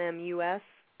GUMMUS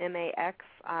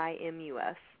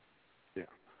MAXIMUS. Yeah,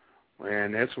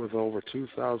 and that's with over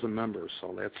 2,000 members.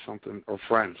 So that's something, or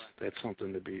friends. That's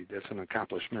something that's an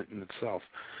accomplishment in itself.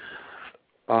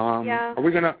 Yeah. Are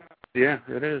we gonna? Yeah,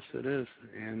 it is.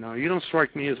 And you don't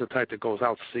strike me as the type that goes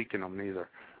out seeking them neither.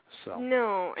 So.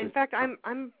 No, in fact,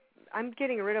 I'm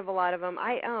getting rid of a lot of them.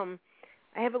 I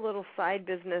have a little side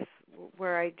business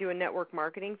where I do a network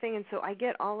marketing thing, and so I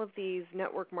get all of these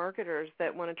network marketers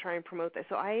that want to try and promote that.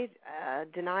 So I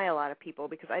deny a lot of people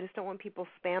because I just don't want people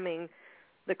spamming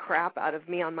the crap out of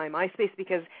me on my MySpace,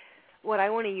 because what I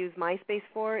want to use MySpace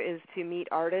for is to meet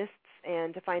artists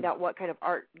and to find out what kind of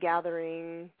art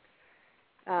gathering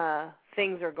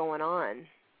things are going on.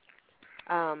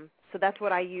 So that's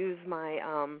what I use my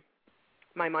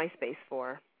my MySpace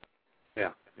for.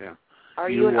 Yeah. Are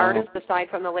you an artist aside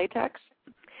from the latex?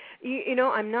 You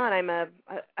know, I'm not. I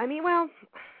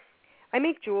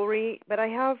make jewelry, but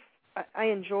I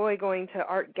enjoy going to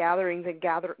art gatherings and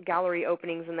gallery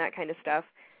openings and that kind of stuff.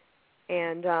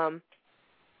 And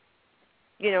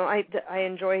you know, I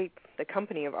enjoy the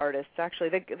company of artists. Actually,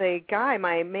 the guy,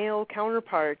 my male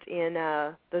counterpart in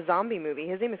the zombie movie,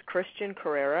 his name is Christian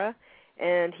Carrera.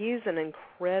 And he's an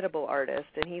incredible artist,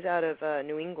 and he's out of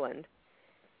New England.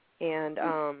 And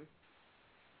I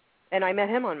met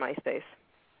him on MySpace.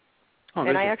 Oh,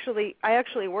 and I actually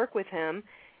work with him,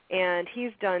 and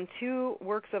he's done 2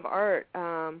 works of art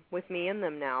with me in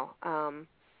them now.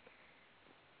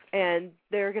 And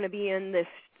they're going to be in this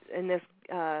in this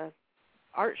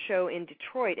art show in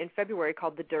Detroit in February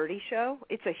called The Dirty Show.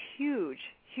 It's a huge,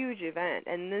 huge event,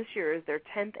 and this year is their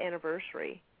 10th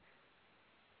anniversary.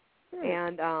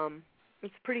 And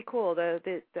it's pretty cool.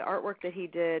 The artwork that he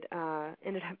did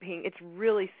ended up being, it's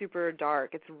really super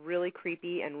dark. It's really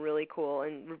creepy and really cool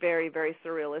and very, very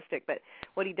surrealistic. But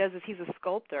what he does is he's a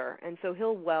sculptor, and so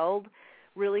he'll weld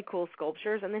really cool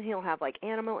sculptures, and then he'll have like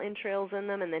animal entrails in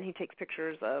them, and then he takes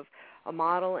pictures of a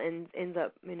model and ends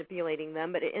up manipulating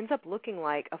them. But it ends up looking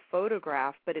like a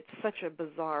photograph, but it's such a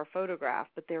bizarre photograph,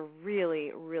 but they're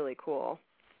really, really cool.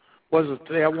 Was it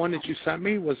that one that you sent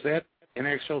me? Was that an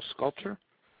actual sculpture?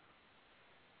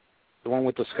 The one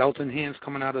with the skeleton hands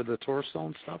coming out of the torso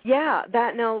and stuff? Yeah,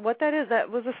 what that is, that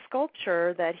was a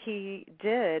sculpture that he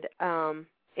did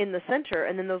in the center,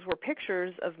 and then those were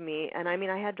pictures of me, and I mean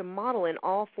I had to model in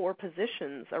all 4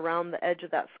 positions around the edge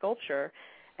of that sculpture,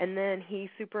 and then he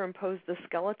superimposed the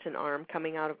skeleton arm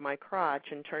coming out of my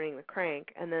crotch and turning the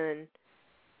crank, and then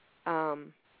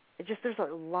there's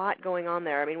a lot going on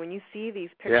there. I mean, when you see these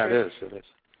pictures... Yeah, it is.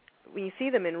 When you see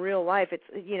them in real life, it's,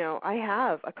 I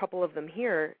have a couple of them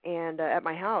here and at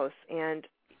my house, and,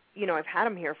 I've had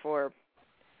them here for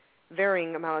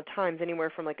varying amount of times, anywhere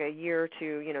from like a year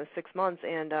to, 6 months,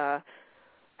 and I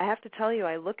have to tell you,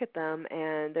 I look at them,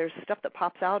 and there's stuff that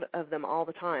pops out of them all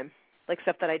the time, like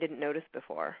stuff that I didn't notice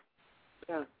before.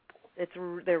 Yeah. He's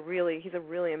a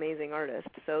really amazing artist.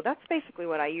 So that's basically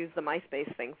what I use the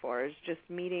MySpace thing for, is just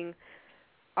meeting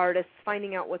artists,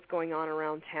 finding out what's going on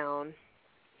around town,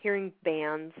 hearing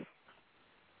bands,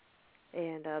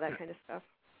 and that kind of stuff.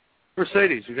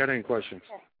 Mercedes, you got any questions?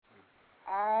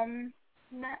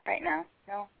 Not right now,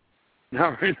 no.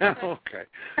 Not right now? Okay.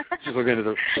 Just looking at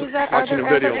watching the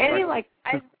video. I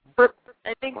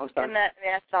think Annette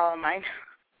asked all of mine.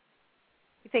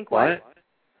 You think what?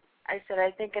 I said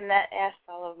I think Annette asked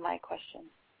all of my questions.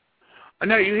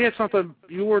 Annette, you had something,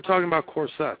 you were talking about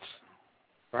corsets,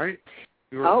 right?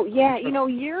 Oh, yeah.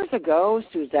 Years ago,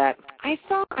 Suzette, I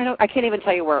can't even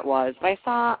tell you where it was, but I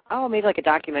saw, maybe like a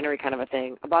documentary kind of a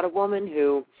thing about a woman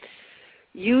who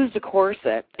used a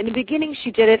corset. In the beginning,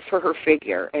 she did it for her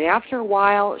figure, and after a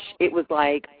while, it was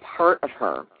like part of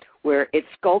her, where it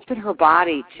sculpted her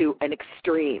body to an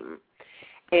extreme.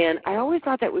 And I always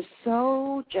thought that was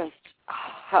so just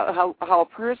how a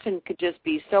person could just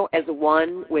be so as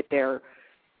one with their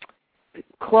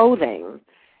clothing.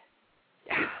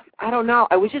 I don't know.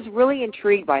 I was just really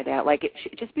intrigued by that. Like, it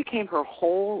just became her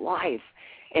whole life.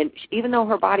 And even though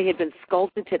her body had been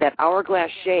sculpted to that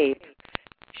hourglass shape,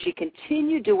 she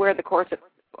continued to wear the corset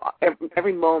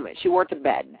every moment. She wore it to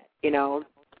bed,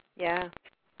 Yeah.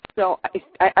 So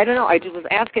I don't know. I just was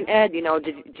asking Ed,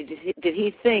 did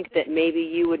he think that maybe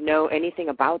you would know anything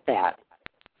about that?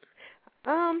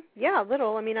 Yeah, a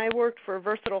little. I mean, I worked for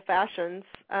Versatile Fashions.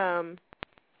 I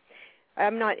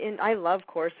love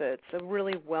corsets,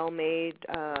 really well-made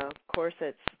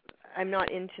corsets. I'm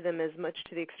not into them as much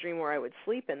to the extreme where I would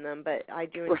sleep in them, but I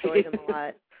do enjoy them a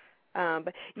lot.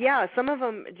 But yeah, some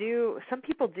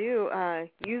people do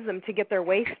use them to get their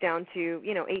waist down to,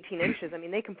 18 inches. I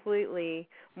mean, they completely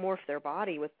morph their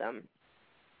body with them.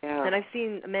 Yeah. And I've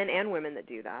seen men and women that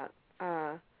do that.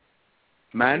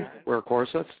 Men wear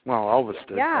corsets? Well, Elvis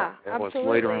did. Yeah, that absolutely. was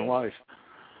later in life.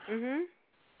 Mhm.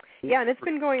 Yeah, and it's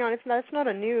been going on. It's not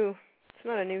a new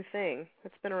thing.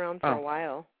 It's been around for a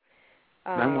while.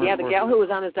 Yeah, the gal who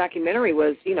was on his documentary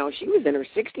was, she was in her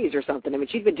 60s or something. I mean,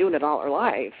 she'd been doing it all her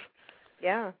life.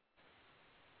 Yeah.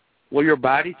 Will your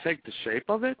body take the shape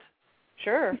of it?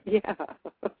 Sure. Yeah.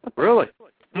 Really?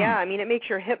 Yeah, I mean, it makes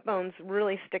your hip bones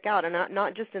really stick out, and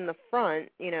not just in the front,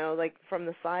 like from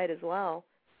the side as well.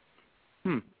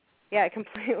 Yeah, it can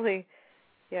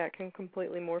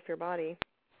completely morph your body.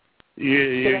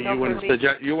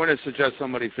 You wouldn't suggest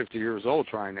somebody 50 years old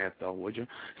trying that, though, would you?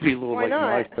 Be a little Why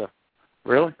not?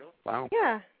 Really? Wow.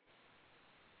 Yeah.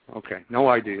 Okay, no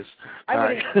ideas.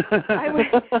 I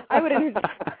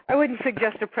wouldn't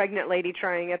suggest a pregnant lady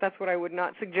trying it. That's what I would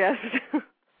not suggest.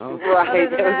 Okay. Right,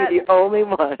 that would be the only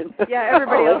one. Yeah,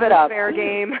 everybody else is fair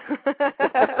game.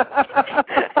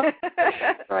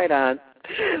 Right on.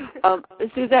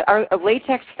 Suzette, are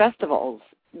latex festivals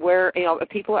where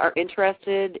people are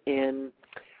interested in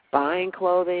buying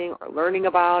clothing or learning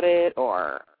about it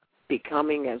or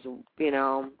becoming as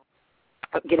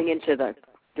getting into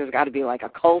there's got to be like a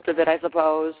cult of it, I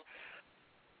suppose.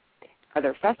 Are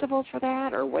there festivals for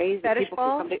that or ways that people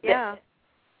can come to? Yeah.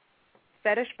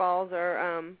 Fetish balls are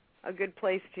a good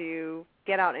place to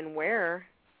get out and wear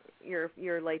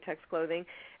your latex clothing.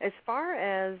 As far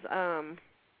as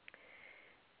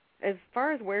as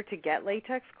far as where to get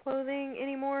latex clothing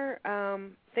anymore,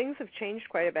 things have changed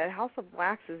quite a bit. House of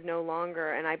Wax is no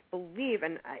longer, and I believe,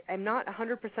 and I'm not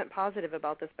 100% positive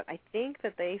about this, but I think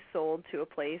that they sold to a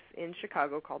place in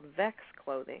Chicago called Vex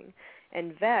Clothing.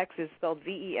 And Vex is spelled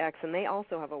V-E-X, and they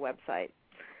also have a website.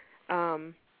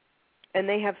 And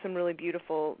they have some really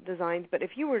beautiful designs. But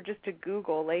if you were just to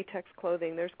Google latex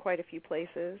clothing, there's quite a few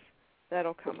places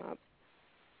that'll come up.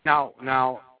 Now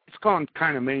it's gone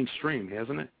kind of mainstream,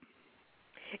 hasn't it?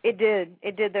 It did.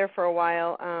 It did there for a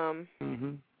while.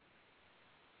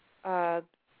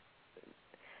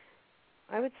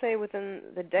 I would say within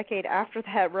the decade after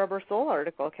that Rubber Soul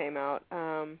article came out,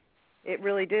 it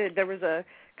really did. There was a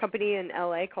company in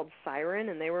LA called Siren,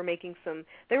 and they were making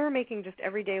just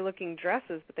everyday looking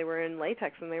dresses, but they were in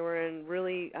latex, and they were in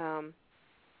really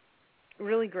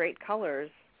really great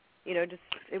colors. Just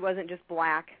it wasn't just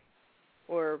black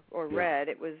or red.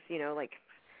 It was, like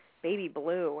baby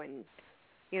blue and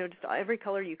just every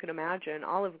color you could imagine.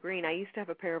 Olive green. I used to have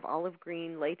a pair of olive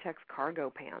green latex cargo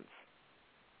pants.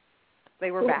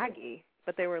 They were baggy,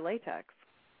 but they were latex.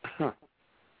 Huh.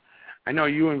 I know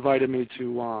you invited me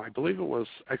to, I believe it was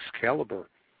Excalibur.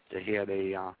 They had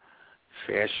a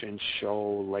fashion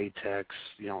show, latex,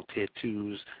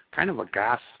 tattoos, kind of a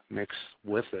goth mix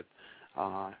with it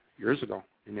years ago.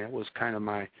 And that was kind of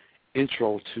my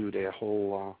intro to that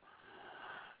whole,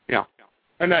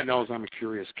 Annette knows I'm a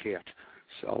curious cat.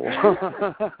 So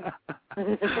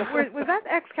was that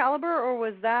Excalibur, or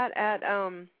was that at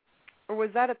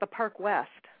the Park West?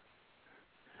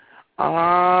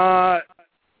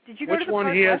 Did you go to the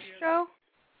Park West show?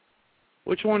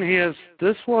 Which one he has?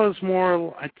 This was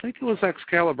more, I think it was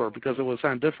Excalibur, because it was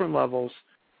on different levels,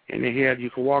 and you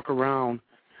could walk around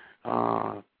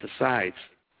the sides.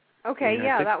 Okay,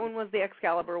 yeah, that one was the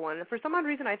Excalibur one. For some odd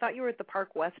reason, I thought you were at the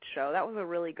Park West show. That was a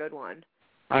really good one.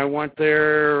 I went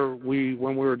there when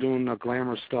we were doing the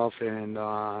glamour stuff, and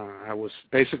that was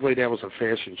a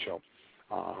fashion show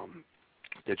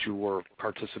that you were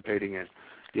participating in.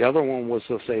 The other one was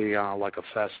just like a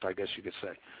fest, I guess you could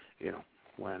say,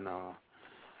 when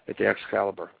at the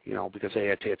Excalibur, because they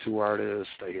had tattoo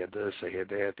artists, they had this, they had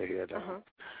that, they had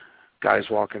guys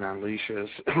walking on leashes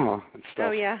and stuff.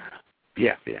 Oh yeah.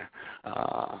 Yeah.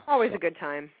 Always a good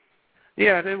time.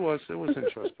 Yeah, it was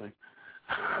interesting.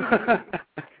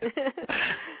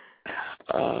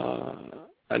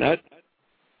 Annette,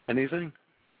 anything?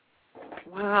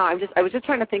 Wow, I was just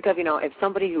trying to think of, if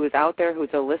somebody who was out there who's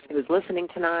listening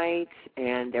tonight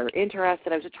and they're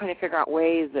interested, I was just trying to figure out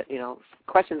ways that,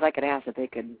 questions I could ask that they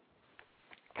could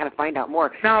kind of find out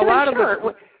more. Now, a lot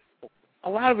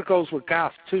of it goes with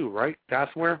goth too, right?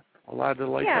 Goth wear? A lot of the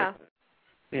latex?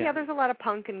 Yeah, there's a lot of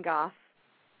punk and goth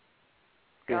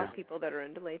people that are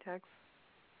into latex.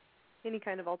 Any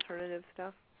kind of alternative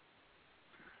stuff.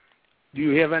 Do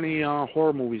you have any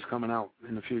horror movies coming out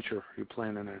in the future you're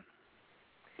planning in?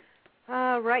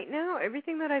 Right now,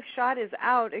 everything that I've shot is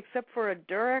out except for a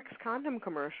Durex condom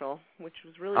commercial, which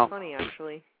was really funny,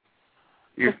 actually.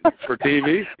 For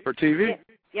TV? For TV?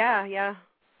 Yeah.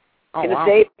 Oh, in the wow.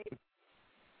 States?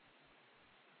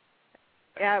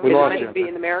 Yeah, it was to be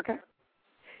in America?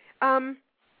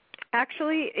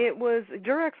 Actually, it was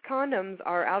Durex condoms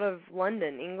are out of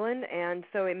London, England, and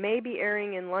so it may be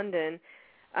airing in London.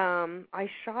 I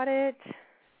shot it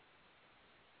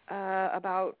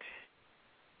about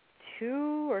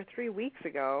 2 or 3 weeks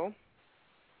ago,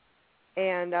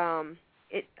 and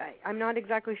I'm not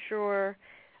exactly sure.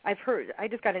 I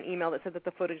just got an email that said that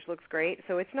the footage looks great,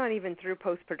 so it's not even through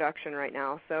post-production right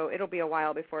now, so it'll be a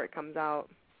while before it comes out.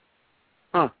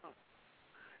 Huh.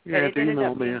 Yeah, but it ended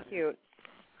up being cute.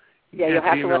 Yeah, you'll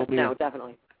have to let us know,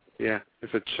 definitely. Yeah,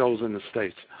 if it shows in the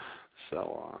States.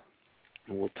 So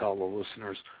we'll tell the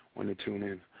listeners when to tune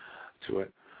in to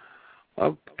it.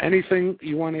 Anything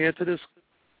you want to add to this,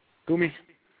 Gummi?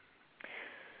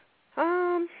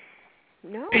 No.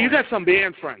 Hey, you got some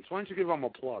band friends. Why don't you give them a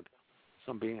plug?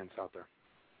 Some bands out there.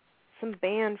 Some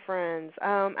band friends.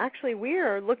 Actually, we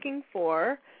are looking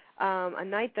for a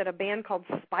night that a band called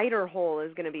Spider Hole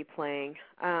is going to be playing.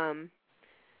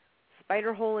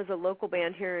 Spider Hole is a local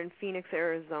band here in Phoenix,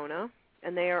 Arizona,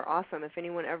 and they are awesome. If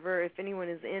anyone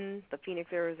is in the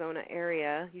Phoenix, Arizona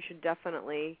area, you should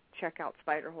definitely check out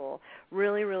Spider Hole.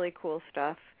 Really, really cool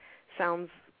stuff. Sounds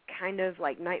kind of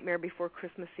like Nightmare Before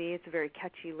Christmassy. It's very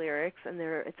catchy lyrics, and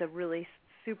it's a really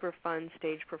super fun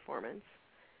stage performance.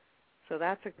 So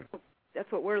that's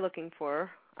what we're looking for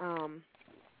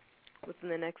within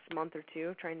the next month or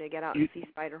two, trying to get out and see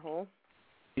Spider Hole.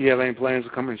 You have any plans to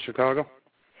come in Chicago?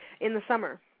 In the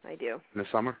summer, I do. In the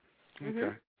summer? Mm-hmm.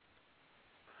 Okay.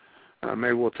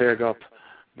 Maybe we'll tag up.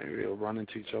 Maybe we'll run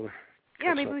into each other.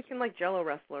 Yeah, maybe we can like Jello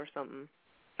wrestle or something.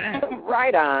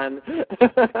 Right on.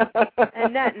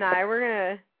 Annette and I,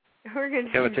 we're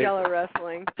gonna do Jello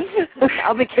wrestling.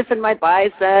 I'll be kissing my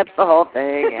biceps, the whole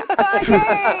thing.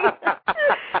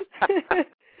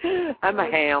 I'm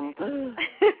a ham.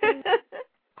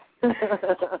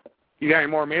 You got any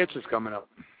more matches coming up?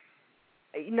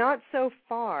 Not so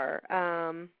far.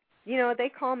 You know, they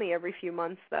call me every few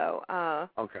months though.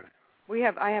 Okay.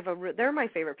 They're my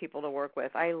favorite people to work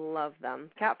with. I love them.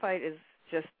 Catfight is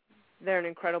just, they're an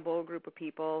incredible group of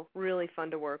people, really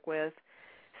fun to work with,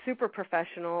 super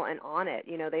professional and on it.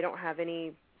 You know, they don't have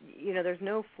any, you know, there's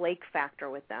no flake factor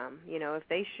with them. You know, if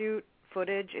they shoot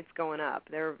footage, it's going up.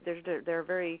 They're a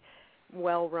very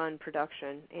well-run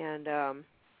production, and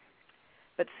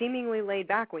but seemingly laid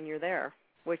back when you're there,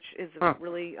 which is a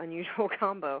really unusual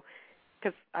combo.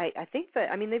 Because I think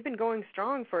that, I mean, they've been going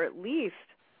strong for at least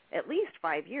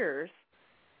 5 years.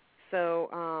 So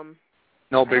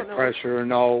no big pressure,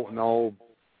 no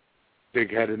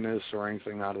big-headedness or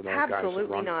anything out of those guys.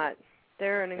 Absolutely not.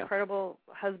 They're an incredible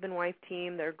husband-wife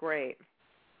team. They're great.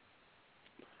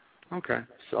 Okay,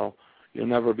 so you'll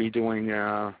never be doing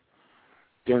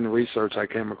during the research I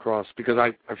came across, because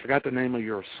I forgot the name of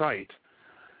your site,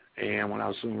 and when I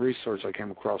was doing research I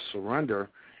came across Surrender,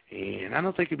 and I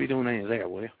don't think you'd be doing any of that,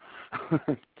 will you?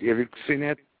 Have you seen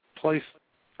that place?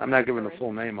 I'm not giving the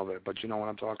full name of it, but you know what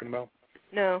I'm talking about?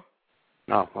 No.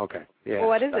 No, okay. Yeah. Well,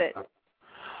 what is it?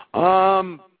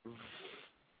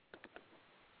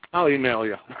 I'll email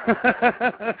you.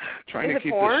 Trying to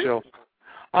keep porn? this show.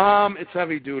 It's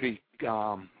heavy duty.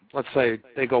 Let's say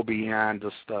they go beyond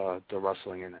just the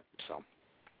wrestling in it. So.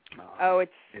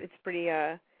 It's pretty.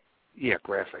 Yeah,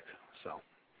 graphic. So.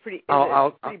 Pretty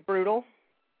brutal.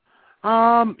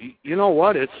 You know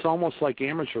what? It's almost like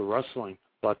amateur wrestling,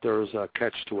 but there's a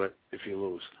catch to it if you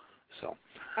lose. So.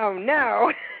 Oh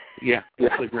no. Yeah,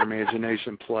 it's like your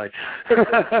imagination play.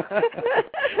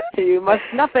 You must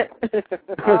snuff it.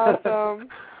 Awesome.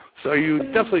 So you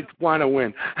definitely want to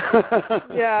win.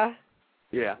 Yeah.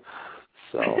 Yeah.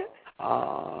 So,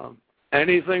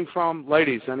 anything from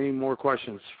ladies? Any more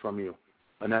questions from you,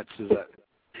 Annette, Suzette,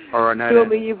 or Annette?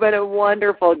 Gummi, you've been a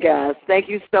wonderful guest. Thank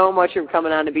you so much for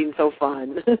coming on and being so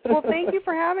fun. Well, thank you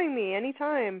for having me.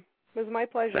 Anytime. It was my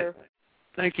pleasure.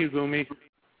 Thank you, Gummi.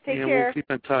 Take care. We'll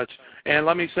keep in touch. And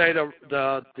let me say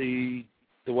the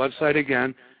website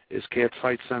again is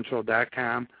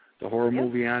catfightcentral.com. The horror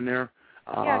movie on there.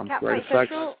 Catfight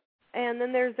Central. And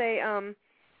then there's a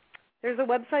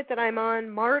website that I'm on,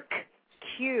 Mark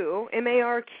Q,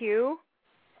 MARQ,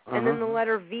 and then the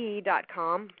letter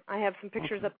V.com. I have some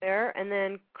pictures up there. And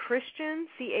then Christian,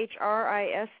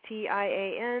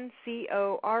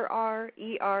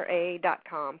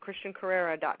 ChristianCorrera.com,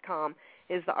 ChristianCorrera.com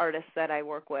is the artist that I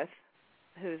work with,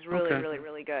 who's really, really,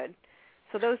 really good.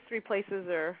 So those 3 places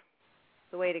are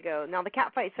the way to go. Now, the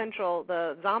Catfight Central,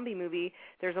 the zombie movie,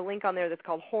 there's a link on there that's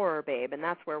called Horror Babe, and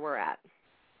that's where we're at.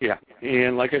 Yeah,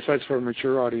 and like I said, it's for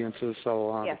mature audiences,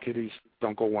 so the kiddies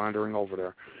don't go wandering over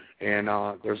there. And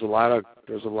there's a lot of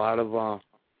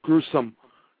gruesome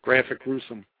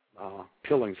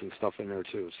killings and stuff in there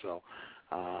too. So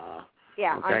on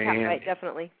Catfight,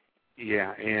 definitely.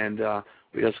 Yeah, and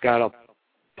we just got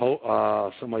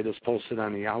somebody just posted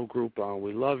on the Yahoo group.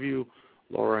 We love you,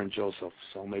 Laura and Joseph.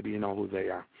 So maybe you know who they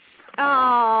are.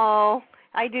 Oh,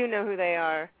 I do know who they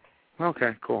are.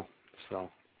 Okay, cool.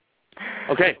 So,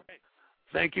 okay,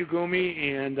 thank you,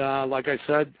 Gummi. And like I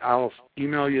said, I'll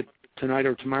email you tonight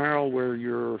or tomorrow where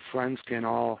your friends can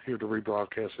all hear the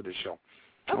rebroadcast of the show.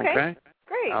 Okay?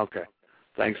 Great. Okay.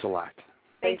 Thanks a lot.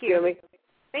 Thank you. Gummi.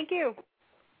 Thank you.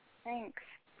 Thanks.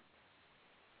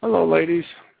 Hello, ladies.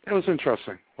 It was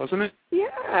interesting, wasn't it?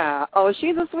 Yeah. Oh,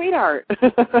 she's a sweetheart.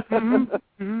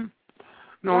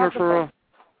 Known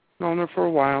her for a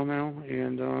while now,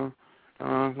 and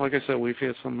like I said, we've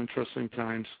had some interesting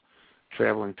times,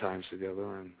 traveling times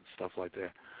together and stuff like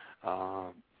that.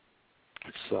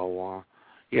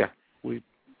 We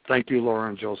thank you, Laura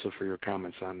and Joseph, for your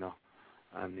comments on the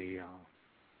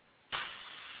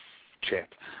chat.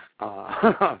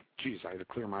 Geez, I had to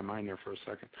clear my mind there for a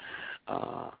second.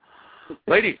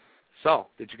 Lady, so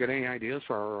did you get any ideas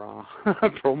for our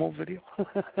promo video?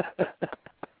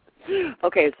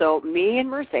 Okay, so me and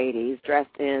Mercedes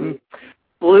dressed in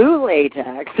blue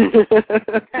latex,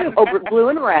 blue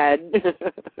and red.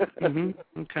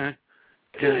 Okay.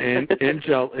 In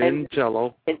Jello.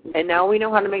 And now we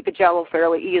know how to make the Jello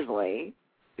fairly easily.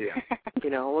 Yeah.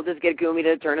 We'll just get Gummi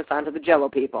to turn us on to the Jello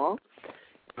people.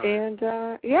 And,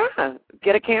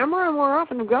 get a camera and we're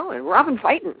off and going. We're off and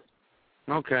fighting.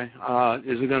 Okay.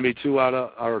 Is it going to be 2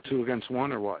 against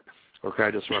 1 or what? Or can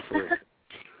I just referee?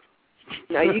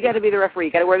 No, you got to be the referee.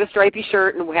 You got to wear the stripy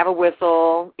shirt and have a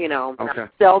whistle. Okay.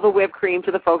 Sell the whipped cream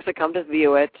to the folks that come to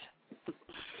view it.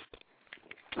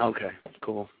 Okay,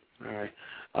 cool. All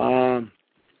right.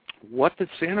 What did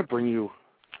Santa bring you,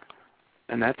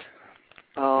 Annette?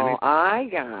 Oh,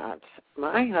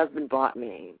 my husband bought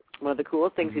me one of the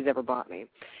coolest things he's ever bought me.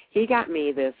 He got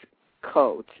me this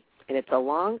coat, and it's a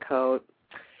long coat.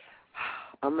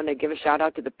 I'm going to give a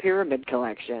shout-out to the Pyramid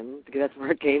Collection, because that's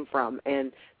where it came from.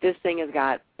 And this thing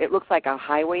it looks like a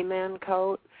highwayman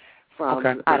coat from,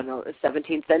 I don't know, the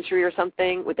 17th century or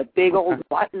something, with the big old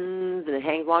buttons, and it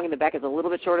hangs long in the back. It's a little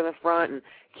bit short in the front, and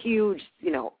huge,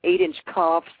 8-inch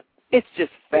cuffs. It's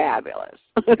just fabulous.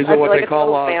 Is it what they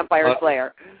call a vampire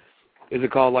slayer? Is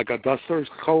it called like a duster's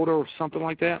coat or something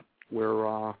like that? Where,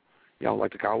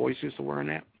 like the cowboys used to wear in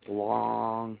that?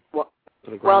 Long.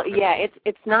 Well, yeah,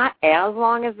 it's not as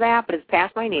long as that, but it's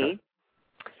past my knee.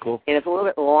 Cool. And it's a little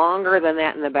bit longer than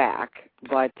that in the back.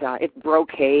 But it's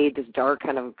brocade, this dark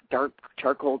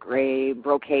charcoal gray.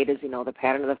 Brocade is, the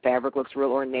pattern of the fabric looks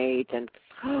real ornate, and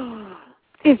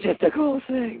it's just a cool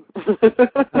thing.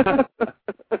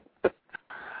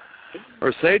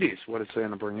 Mercedes, what did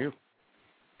Santa bring you?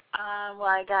 Well,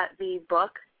 I got the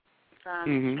book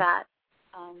from Scott,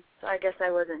 so I guess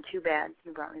I wasn't too bad. He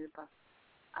brought me the book.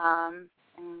 And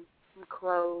some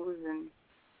clothes and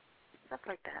stuff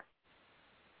like that.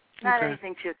 Not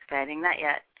anything too exciting, not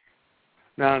yet.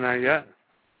 No, not yet.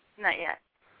 Not yet.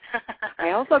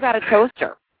 I also got a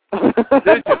toaster.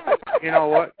 Did you? You know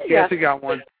what? Yeah. Cassie got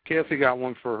one. Cassie got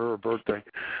one for her birthday.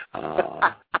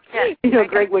 When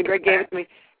Greg gave it to me,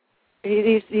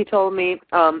 he told me,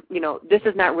 this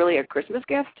is not really a Christmas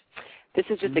gift. This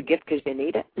is just a gift because you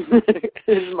need it.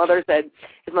 His mother said,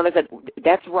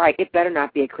 that's right. It better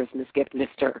not be a Christmas gift,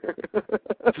 mister.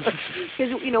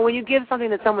 Because, when you give something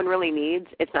that someone really needs,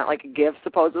 it's not like a gift,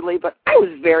 supposedly, but I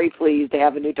was very pleased to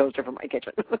have a new toaster for my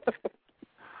kitchen.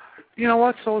 You know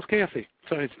what? So was Kathy.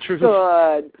 So it's true.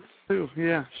 Good. Too.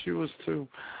 Yeah, she was too.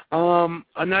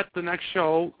 Annette, the next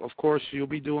show, of course, you'll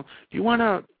be doing. Do you want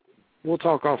to? We'll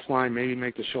talk offline. Maybe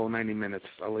make the show 90 minutes.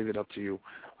 I'll leave it up to you.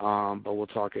 But we'll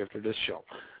talk after this show.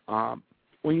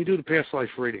 When you do the past life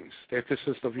readings, they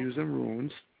consist of using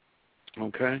runes,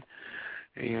 okay?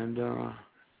 And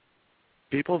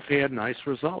people have had nice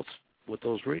results with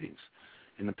those readings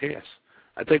in the past.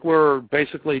 I think we're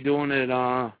basically doing it,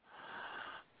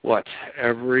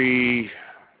 every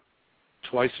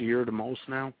twice a year the most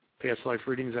now, past life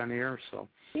readings on the air. So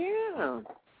yeah.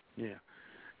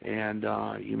 And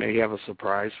you may have a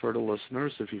surprise for the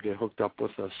listeners if you get hooked up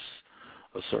with us.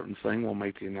 A certain thing, we'll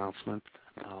make the announcement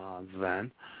then,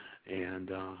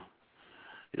 and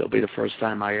it'll be the first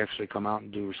time I actually come out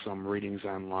and do some readings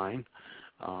online.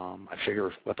 I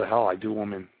figure, what the hell, I do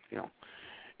them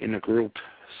in a group,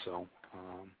 so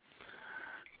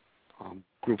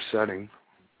group setting.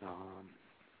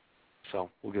 So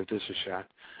we'll give this a shot.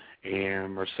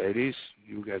 And Mercedes,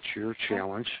 you got your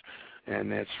challenge,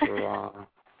 and that's for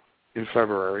in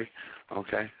February.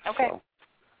 Okay. Okay. So,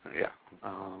 yeah.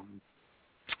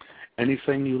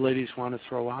 Anything you ladies want to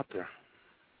throw out there?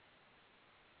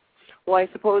 Well, I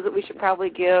suppose that we should probably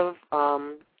give,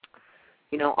 all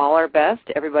our best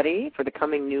to everybody for the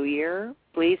coming new year.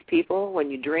 Please, people, when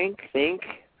you drink, think,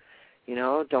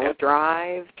 don't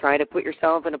drive. Try to put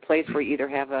yourself in a place where you either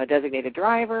have a designated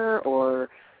driver or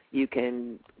you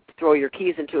can throw your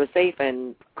keys into a safe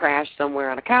and crash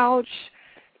somewhere on a couch.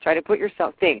 Try to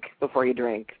think before you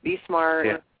drink. Be smart.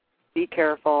 Yeah. Be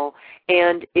careful.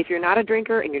 And if you're not a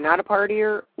drinker and you're not a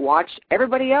partier, watch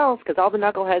everybody else, because all the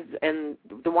knuckleheads and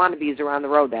the wannabes are on the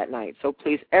road that night. So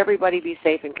please, everybody be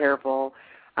safe and careful.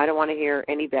 I don't want to hear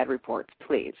any bad reports,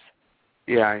 please.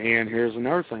 Yeah, and here's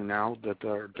another thing now that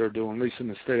they're doing, at least in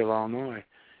the state of Illinois.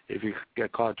 If you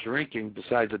get caught drinking,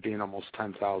 besides it being almost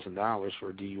 $10,000 for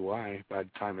a DUI by the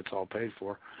time it's all paid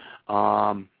for,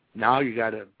 now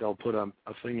they'll put a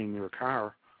thing in your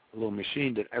car, a little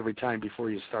machine that every time before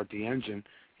you start the engine,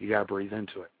 you got to breathe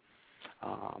into it.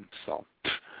 So,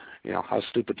 how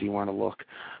stupid do you want to look?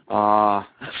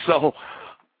 So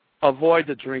avoid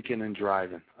the drinking and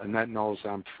driving. Annette knows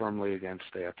I'm firmly against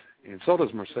that. And so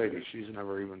does Mercedes. She's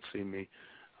never even seen me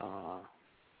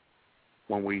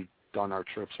when we've done our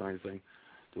trips or anything,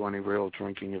 do any real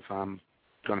drinking if I'm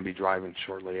going to be driving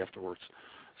shortly afterwards.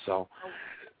 So,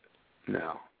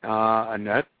 no.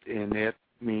 Annette, and that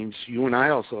means you and I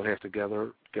also have to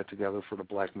get together for the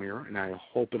Black Mirror, and I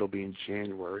hope it'll be in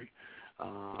January.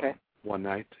 Okay. One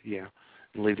night, yeah.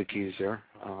 And leave the keys there.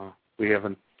 We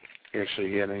haven't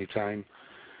actually had any time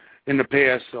in the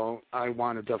past, so I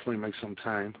want to definitely make some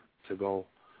time to go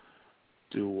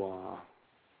do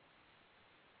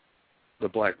the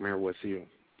Black Mare with you.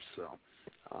 So,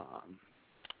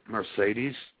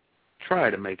 Mercedes, try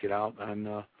to make it out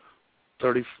on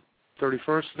 31st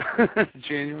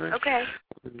January. Okay.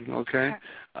 Okay.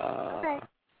 Okay.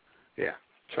 Yeah.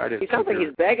 Try to. He sounds like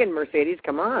he's begging, Mercedes.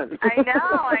 Come on. I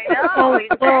know. He's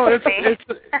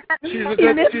she's a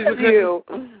good.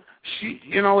 She,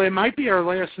 it might be our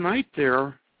last night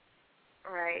there.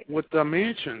 Right. With the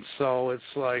mansion, so it's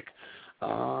like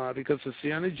because it's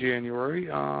the end of January,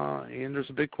 and there's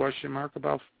a big question mark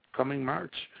about coming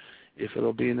March, if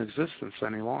it'll be in existence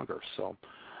any longer. So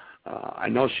I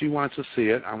know she wants to see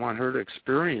it. I want her to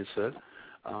experience it.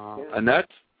 Annette,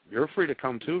 you're free to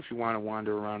come too if you want to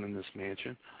wander around in this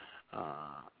mansion.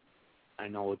 I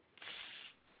know it's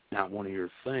not one of your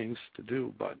things to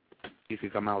do, but you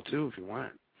could come out too if you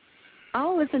want.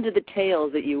 I'll listen to the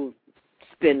tales that you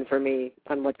spin for me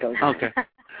on what goes on. Okay.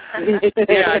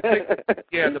 Yeah, I think,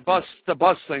 the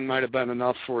bus thing might have been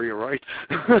enough for you, right?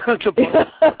 The bus.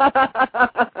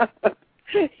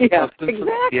 Yeah,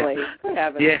 exactly.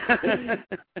 Yeah.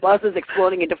 Buses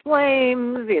exploding into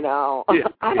flames, Yeah.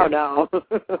 I don't know.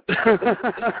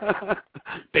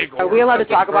 Big Are we allowed to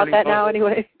talk about that now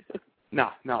anyway?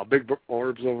 No, big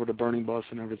orbs over the burning bus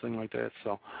and everything like that.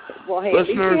 So, well, hey,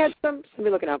 listeners, at least we had somebody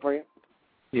looking out for you.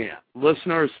 Yeah,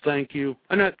 listeners, thank you.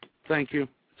 Annette, thank you.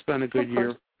 It's been a good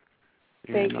year.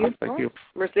 Thank And, you. Thank you.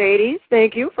 Mercedes,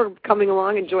 thank you for coming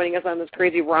along and joining us on this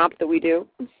crazy romp that we do.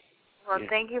 Well,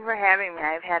 thank you for having me.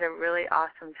 I've had a really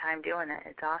awesome time doing it.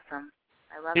 It's awesome.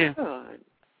 I love it. Good.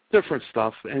 Different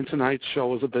stuff. And tonight's show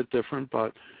was a bit different,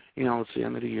 but, it's the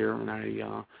end of the year, and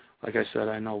I, like I said,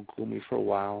 I know Gummi for a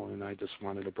while, and I just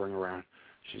wanted to bring her on.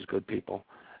 She's good people.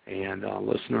 And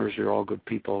listeners, you're all good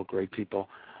people, great people.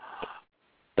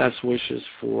 Best wishes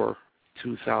for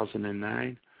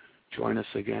 2009. Join us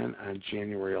again on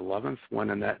January 11th when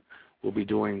Annette will be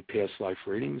doing past life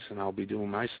readings, and I'll be doing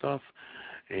my stuff.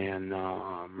 And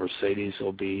Mercedes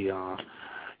will be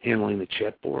handling the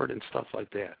chat board and stuff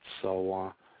like that.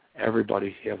 So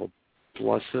everybody have a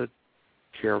blessed,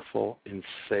 careful, and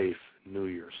safe New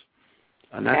Year's.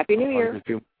 Annette, Happy New Year.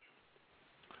 I'll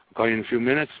call you in a few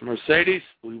minutes. Mercedes,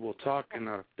 we will talk in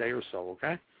a day or so,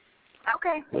 okay?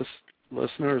 Okay.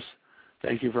 Listeners,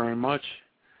 thank you very much.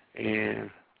 And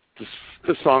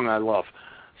this song I love.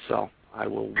 So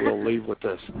we'll leave with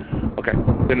this. Okay.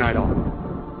 Good night, all.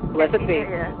 Blessed be.